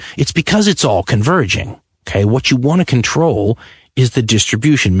method. It's because it's all converging. Okay, what you want to control is the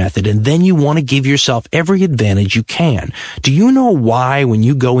distribution method, and then you want to give yourself every advantage you can. Do you know why when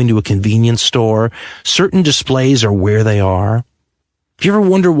you go into a convenience store, certain displays are where they are? Do you ever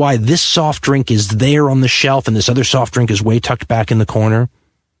wonder why this soft drink is there on the shelf and this other soft drink is way tucked back in the corner?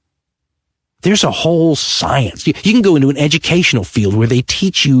 There's a whole science. You can go into an educational field where they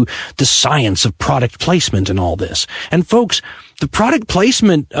teach you the science of product placement and all this. And folks, the product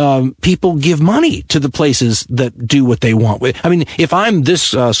placement people give money to the places that do what they want. I mean, if I'm this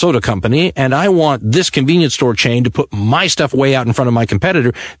soda company and I want this convenience store chain to put my stuff way out in front of my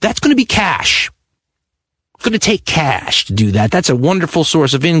competitor, that's going to be cash. It's going to take cash to do that. That's a wonderful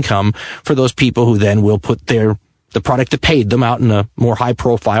source of income for those people who then will put the product that paid them out in a more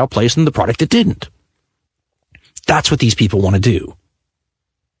high-profile place than the product that didn't. That's what these people want to do.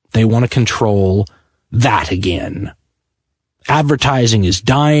 They want to control that again. Advertising is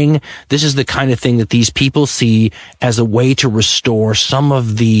dying. This is the kind of thing that these people see as a way to restore some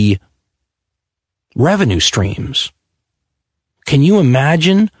of the revenue streams. Can you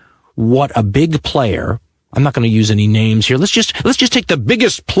imagine what a big player, I'm not going to use any names here, let's just take the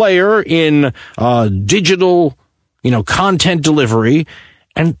biggest player in digital content delivery,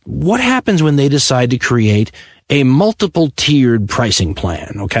 and what happens when they decide to create a multiple tiered pricing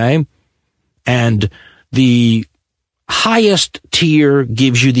plan, okay? And the highest tier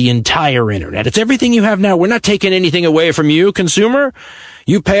gives you the entire internet. It's everything you have now. We're not taking anything away from you, consumer.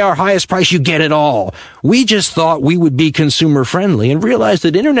 You pay our highest price, you get it all. We just thought we would be consumer friendly and realized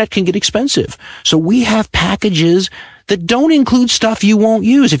that internet can get expensive. So we have packages that don't include stuff you won't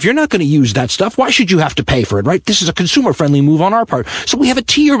use. If you're not going to use that stuff, why should you have to pay for it, right? This is a consumer-friendly move on our part. So we have a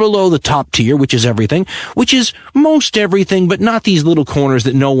tier below the top tier, which is everything, which is most everything, but not these little corners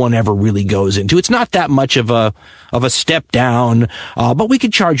that no one ever really goes into. It's not that much of a step down, but we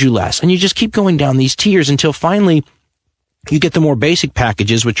could charge you less. And you just keep going down these tiers until finally you get the more basic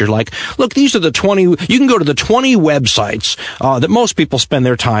packages, which are like, look, these are the 20, you can go to the 20 websites, that most people spend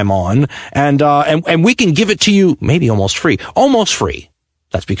their time on, and we can give it to you maybe almost free. Almost free.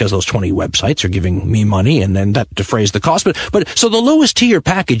 That's because those 20 websites are giving me money, and then that defrays the cost. But, so the lowest tier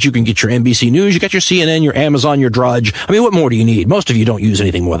package, you can get your NBC News, you got your CNN, your Amazon, your Drudge. I mean, what more do you need? Most of you don't use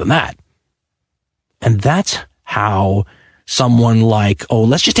anything more than that. And that's how someone like,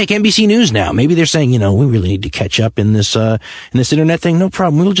 let's just take NBC News now. Maybe they're saying, we really need to catch up in this internet thing. No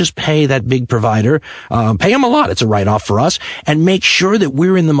problem. We'll just pay that big provider, pay them a lot. It's a write-off for us, and make sure that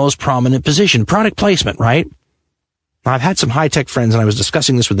we're in the most prominent position. Product placement, right? Now, I've had some high-tech friends, and I was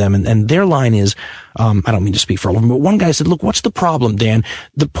discussing this with them, and their line is, I don't mean to speak for all of them, but one guy said, look, what's the problem, Dan?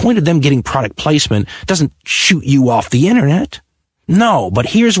 The point of them getting product placement doesn't shoot you off the internet. No, but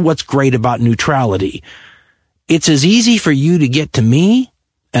here's what's great about neutrality. It's as easy for you to get to me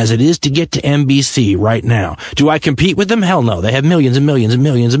as it is to get to NBC right now. Do I compete with them? Hell no. They have millions and millions and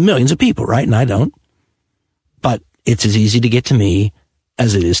millions and millions of people, right? And I don't. But it's as easy to get to me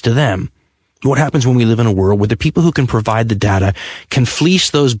as it is to them. What happens when we live in a world where the people who can provide the data can fleece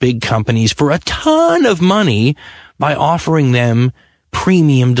those big companies for a ton of money by offering them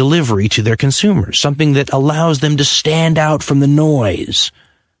premium delivery to their consumers, something that allows them to stand out from the noise?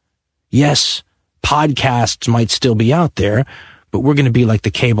 Yes, podcasts might still be out there, but we're going to be like the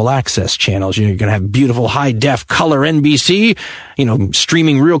cable access channels. You're going to have beautiful high-def color NBC,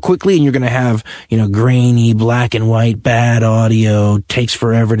 streaming real quickly, and you're going to have, grainy, black and white, bad audio, takes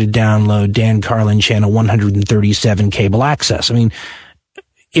forever to download, Dan Carlin channel 137 cable access. I mean,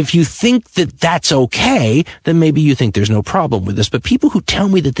 if you think that that's okay, then maybe you think there's no problem with this. But people who tell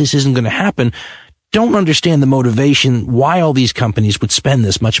me that this isn't going to happen don't understand the motivation why all these companies would spend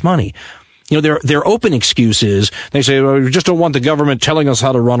this much money. Their open excuse is, they say, we just don't want the government telling us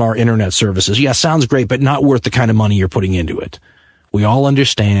how to run our internet services. Yeah, sounds great, but not worth the kind of money you're putting into it. We all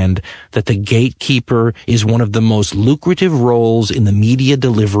understand that the gatekeeper is one of the most lucrative roles in the media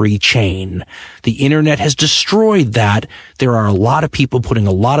delivery chain. The internet has destroyed that. There are a lot of people putting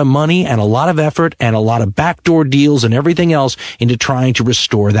a lot of money and a lot of effort and a lot of backdoor deals and everything else into trying to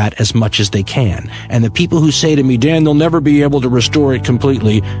restore that as much as they can. And the people who say to me, Dan, they'll never be able to restore it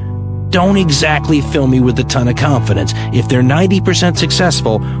completely, don't exactly fill me with a ton of confidence. If they're 90%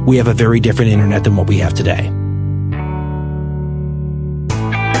 successful, we have a very different internet than what we have today.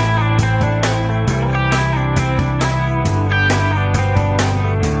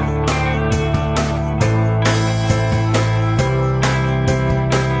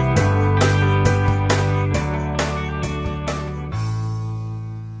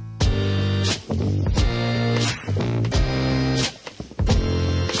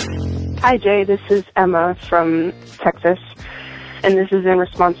 Hi, Jay. This is Emma from Texas. And this is in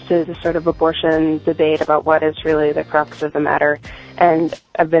response to the sort of abortion debate about what is really the crux of the matter. And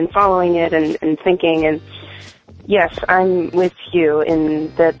I've been following it and thinking, and yes, I'm with you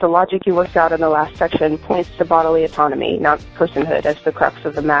in that the logic you worked out in the last section points to bodily autonomy, not personhood, as the crux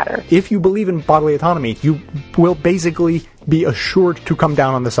of the matter. If you believe in bodily autonomy, you will basically be assured to come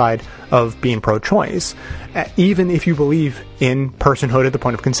down on the side of being pro-choice, even if you believe in personhood at the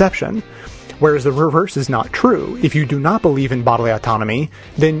point of conception. Whereas the reverse is not true. If you do not believe in bodily autonomy,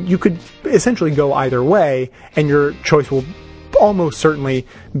 then you could essentially go either way, and your choice will almost certainly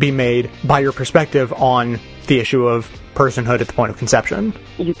be made by your perspective on the issue of personhood at the point of conception.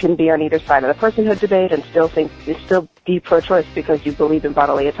 You can be on either side of the personhood debate and still be pro-choice because you believe in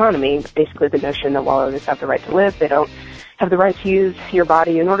bodily autonomy. Basically the notion that while others have the right to live, they don't have the right to use your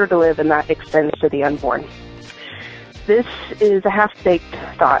body in order to live, and that extends to the unborn. This is a half-baked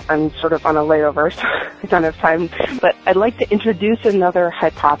thought. I'm sort of on a layover, so I don't have time. But I'd like to introduce another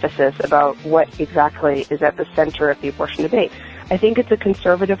hypothesis about what exactly is at the center of the abortion debate. I think it's a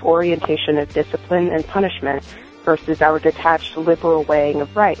conservative orientation of discipline and punishment versus our detached liberal weighing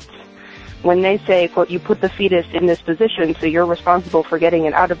of rights. When they say, quote, you put the fetus in this position, so you're responsible for getting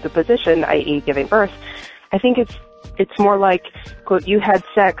it out of the position, i.e. giving birth, I think it's more like, quote, you had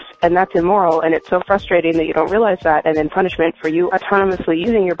sex and that's immoral and it's so frustrating that you don't realize that, and in punishment for you autonomously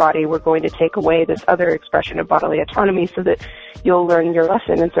using your body, we're going to take away this other expression of bodily autonomy so that you'll learn your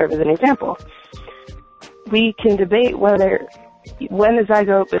lesson and serve as an example. We can debate whether when a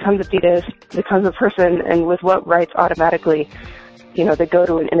zygote becomes a fetus, becomes a person, and with what rights automatically, they go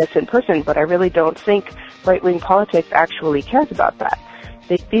to an innocent person, but I really don't think right-wing politics actually cares about that.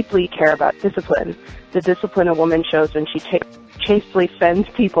 They deeply care about discipline, the discipline a woman shows when she chastely fends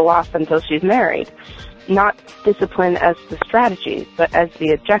people off until she's married. Not discipline as the strategy, but as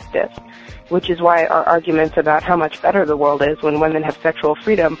the objective, which is why our arguments about how much better the world is when women have sexual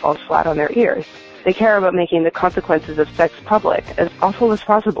freedom falls flat on their ears. They care about making the consequences of sex public, as awful as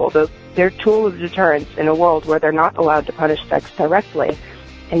possible, though they're a tool of deterrence in a world where they're not allowed to punish sex directly,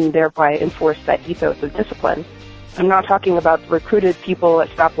 and thereby enforce that ethos of discipline. I'm not talking about recruited people at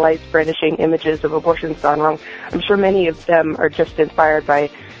stoplights brandishing images of abortions gone wrong. I'm sure many of them are just inspired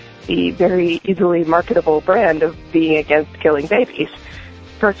by the very easily marketable brand of being against killing babies.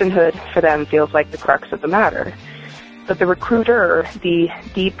 Personhood for them feels like the crux of the matter. But the recruiter, the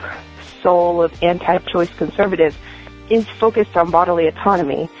deep soul of anti-choice conservatives, is focused on bodily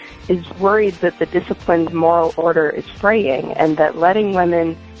autonomy, is worried that the disciplined moral order is fraying, and that letting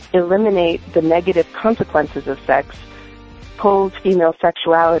women eliminate the negative consequences of sex pulls female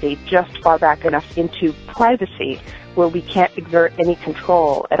sexuality just far back enough into privacy where we can't exert any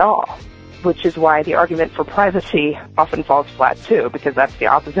control at all, which is why the argument for privacy often falls flat too, because that's the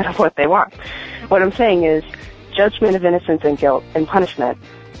opposite of what they want. What I'm saying is judgment of innocence and guilt and punishment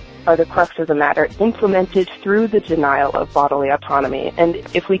are the crux of the matter, implemented through the denial of bodily autonomy. And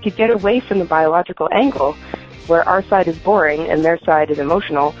if we could get away from the biological angle, where our side is boring and their side is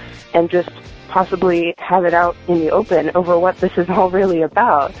emotional, and just possibly have it out in the open over what this is all really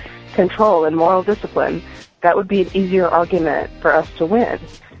about, control and moral discipline, that would be an easier argument for us to win,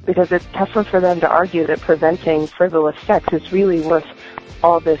 because it's tougher for them to argue that preventing frivolous sex is really worth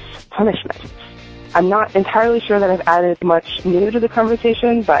all this punishment. I'm not entirely sure that I've added much new to the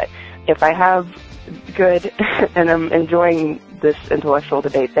conversation, but if I have, good, and I'm enjoying this intellectual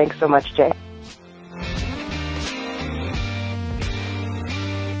debate. Thanks so much, Jay.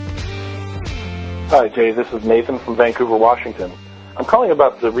 Hi, Jay. This is Nathan from Vancouver, Washington. I'm calling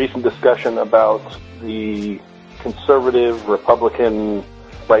about the recent discussion about the conservative, Republican,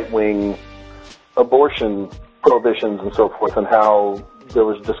 right-wing abortion prohibitions and so forth, and how there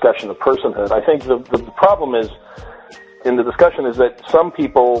was discussion of personhood. I think the problem is, in the discussion, is that some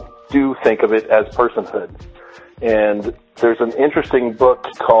people do think of it as personhood. And there's an interesting book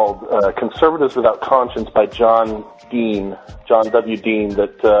called Conservatives Without Conscience by John W. Dean,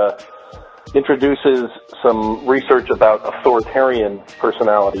 that introduces some research about authoritarian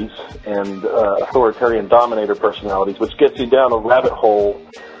personalities and authoritarian dominator personalities, which gets you down a rabbit hole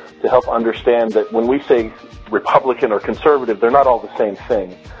to help understand that when we say Republican or conservative, they're not all the same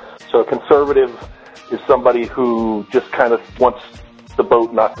thing. So a conservative is somebody who just kind of wants the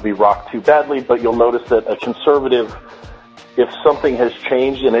boat not to be rocked too badly, but you'll notice that a conservative, if something has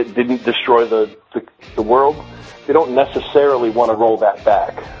changed and it didn't destroy the world, they don't necessarily want to roll that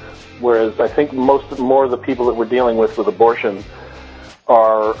back. Whereas I think more of the people that we're dealing with abortion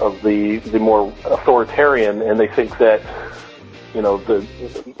are of the more authoritarian, and they think that,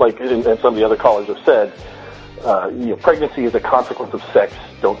 like some of the other callers have said, pregnancy is a consequence of sex,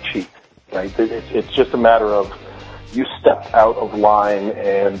 don't cheat. right? It's just a matter of you stepped out of line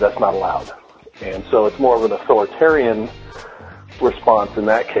and that's not allowed. And so it's more of an authoritarian response in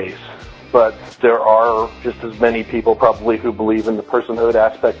that case. But there are just as many people probably who believe in the personhood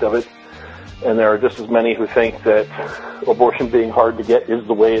aspect of it. And there are just as many who think that abortion being hard to get is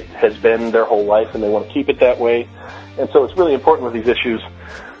the way it has been their whole life and they want to keep it that way. And so it's really important with these issues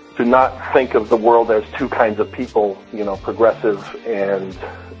to not think of the world as two kinds of people, progressive and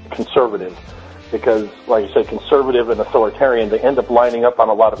conservative. Because, like I said, conservative and authoritarian, they end up lining up on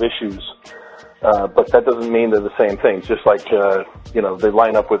a lot of issues. But that doesn't mean they're the same things. Just like, they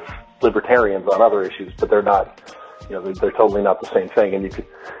line up with libertarians on other issues, but they're not, they're totally not the same thing. And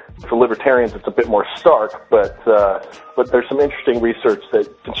for libertarians, it's a bit more stark, but there's some interesting research that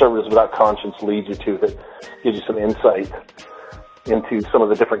Conservatives Without Conscience leads you to that gives you some insight into some of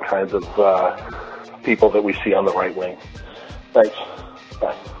the different kinds of people that we see on the right wing. Thanks.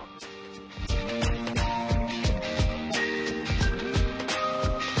 Bye.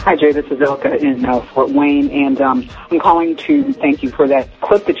 Hi, Jay. This is Elka in Fort Wayne, and I'm calling to thank you for that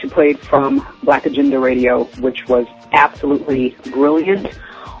clip that you played from Black Agenda Radio, which was absolutely brilliant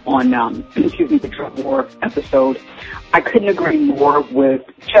on, the drug war episode. I couldn't agree more with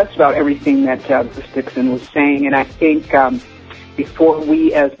just about everything that Bruce Dixon was saying, and I think before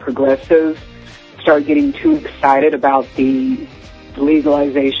we as progressives start getting too excited about the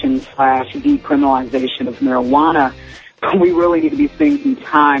legalization/decriminalization of marijuana, we really need to be spending some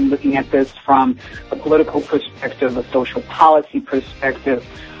time looking at this from a political perspective, a social policy perspective,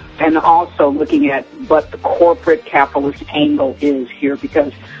 and also looking at what the corporate capitalist angle is here,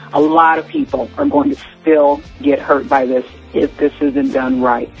 because a lot of people are going to still get hurt by this if this isn't done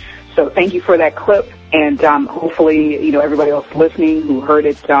right. So thank you for that clip, and hopefully, everybody else listening who heard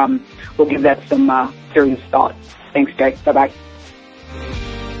it will give that some serious thought. Thanks, Jay. Bye-bye.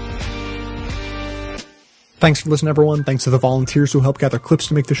 Thanks for listening, everyone. Thanks to the volunteers who helped gather clips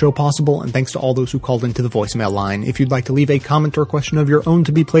to make the show possible, and thanks to all those who called into the voicemail line. If you'd like to leave a comment or question of your own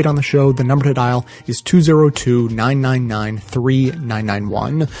to be played on the show, the number to dial is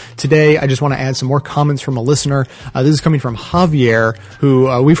 202-999-3991. Today, I just want to add some more comments from a listener. This is coming from Javier,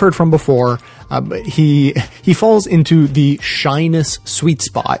 who we've heard from before. He falls into the shyness sweet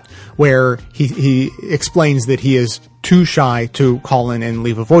spot, where he explains that he is too shy to call in and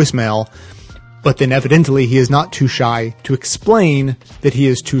leave a voicemail. But then evidently he is not too shy to explain that he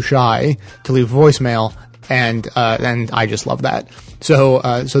is too shy to leave a voicemail, and I just love that. So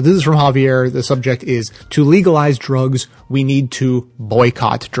this is from Javier. The subject is, to legalize drugs, we need to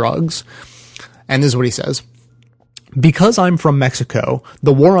boycott drugs. And this is what he says. Because I'm from Mexico,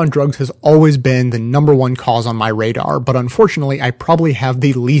 the war on drugs has always been the number one cause on my radar, but unfortunately I probably have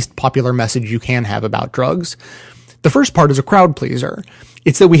the least popular message you can have about drugs. The first part is a crowd pleaser.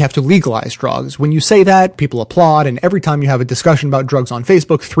 It's that we have to legalize drugs. When you say that, people applaud, and every time you have a discussion about drugs on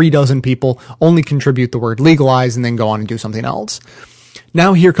Facebook, 36 people only contribute the word legalize and then go on and do something else.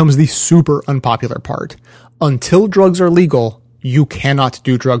 Now here comes the super unpopular part. Until drugs are legal, you cannot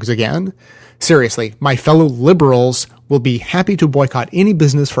do drugs again. Seriously, my fellow liberals will be happy to boycott any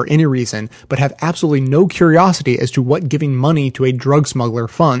business for any reason, but have absolutely no curiosity as to what giving money to a drug smuggler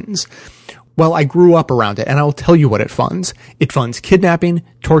funds. Well, I grew up around it, and I will tell you what it funds. It funds kidnapping,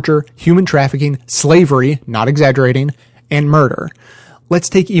 torture, human trafficking, slavery, not exaggerating, and murder. Let's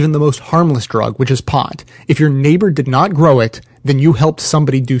take even the most harmless drug, which is pot. If your neighbor did not grow it, then you helped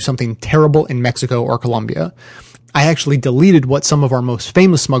somebody do something terrible in Mexico or Colombia. I actually deleted what some of our most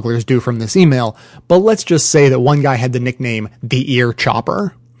famous smugglers do from this email, but let's just say that one guy had the nickname the Ear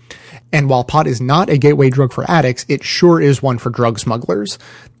Chopper. And while pot is not a gateway drug for addicts, it sure is one for drug smugglers.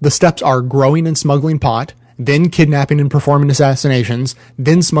 The steps are growing and smuggling pot, then kidnapping and performing assassinations,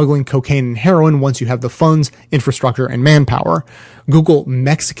 then smuggling cocaine and heroin once you have the funds, infrastructure, and manpower. Google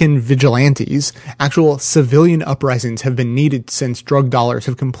Mexican vigilantes. Actual civilian uprisings have been needed since drug dollars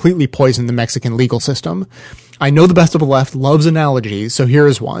have completely poisoned the Mexican legal system. I know the best of the left loves analogies, so here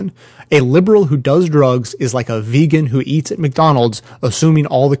is one. A liberal who does drugs is like a vegan who eats at McDonald's, assuming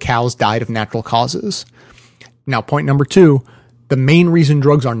all the cows died of natural causes. Now, point number 2. The main reason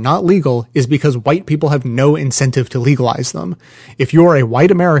drugs are not legal is because white people have no incentive to legalize them. If you're a white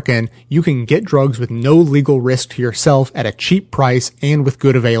American, you can get drugs with no legal risk to yourself at a cheap price and with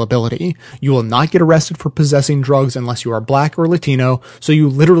good availability. You will not get arrested for possessing drugs unless you are black or Latino, so you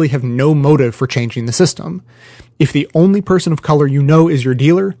literally have no motive for changing the system. If the only person of color you know is your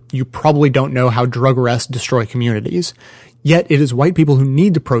dealer, you probably don't know how drug arrests destroy communities. Yet it is white people who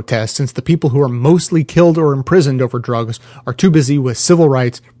need to protest, since the people who are mostly killed or imprisoned over drugs are too busy with civil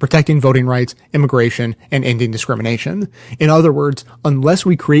rights, protecting voting rights, immigration, and ending discrimination. In other words, unless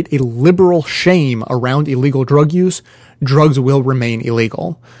we create a liberal shame around illegal drug use, drugs will remain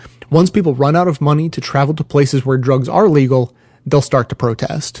illegal. Once people run out of money to travel to places where drugs are legal, they'll start to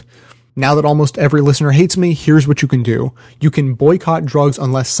protest. Now that almost every listener hates me, here's what you can do. You can boycott drugs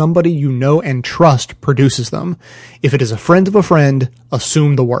unless somebody you know and trust produces them. If it is a friend of a friend,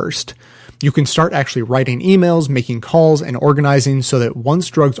 assume the worst. You can start actually writing emails, making calls, and organizing so that once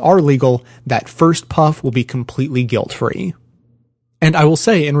drugs are legal, that first puff will be completely guilt-free. And I will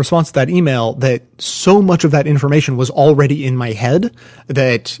say, in response to that email, that so much of that information was already in my head,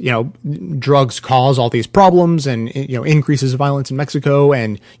 that, drugs cause all these problems and, increases violence in Mexico.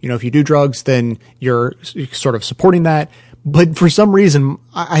 And, if you do drugs, then you're sort of supporting that. But for some reason,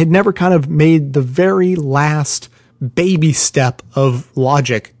 I had never kind of made the very last baby step of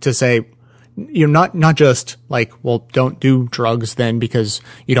logic to say, not just like, well, don't do drugs then because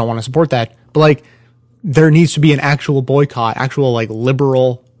you don't want to support that, but like, there needs to be an actual boycott, actual like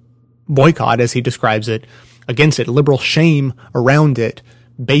liberal boycott, as he describes it, against it, liberal shame around it,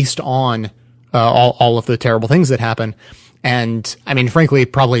 based on all of the terrible things that happen. And I mean, frankly,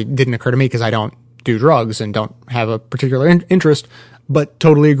 it probably didn't occur to me because I don't do drugs and don't have a particular interest, but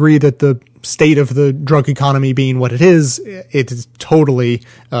totally agree that the state of the drug economy being what it is totally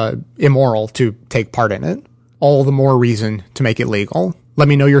immoral to take part in it. All the more reason to make it legal. Let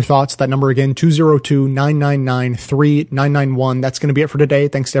me know your thoughts. That number again, 202-999-3991. That's going to be it for today.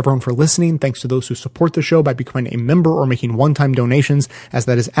 Thanks to everyone for listening. Thanks to those who support the show by becoming a member or making one-time donations, as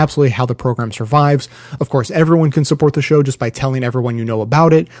that is absolutely how the program survives. Of course, everyone can support the show just by telling everyone you know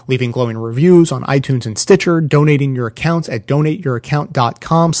about it, leaving glowing reviews on iTunes and Stitcher, donating your accounts at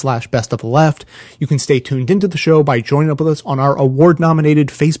donateyouraccount.com/bestoftheleft. You can stay tuned into the show by joining up with us on our award-nominated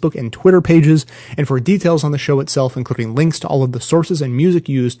Facebook and Twitter pages. And for details on the show itself, including links to all of the sources and music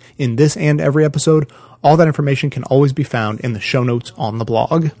used in this and every episode, all that information can always be found in the show notes on the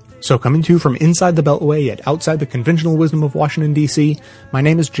blog. So coming to you from inside the Beltway yet outside the conventional wisdom of Washington, D.C., my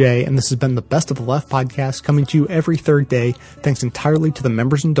name is Jay, and this has been the Best of the Left podcast, coming to you every third day, thanks entirely to the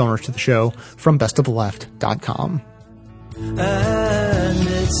members and donors to the show from bestoftheleft.com. And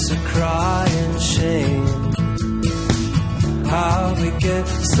it's a crying shame how we get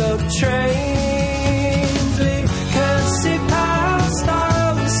so trained. We can't see past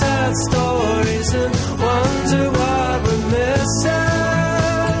our sad stories and wonder what we're missing.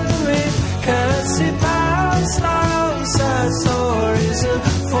 We can't see past our sad stories and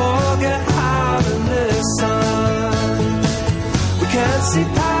forget how to listen. We can't see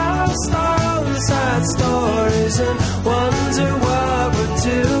past our sad stories and wonder what we're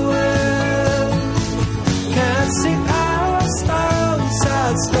doing.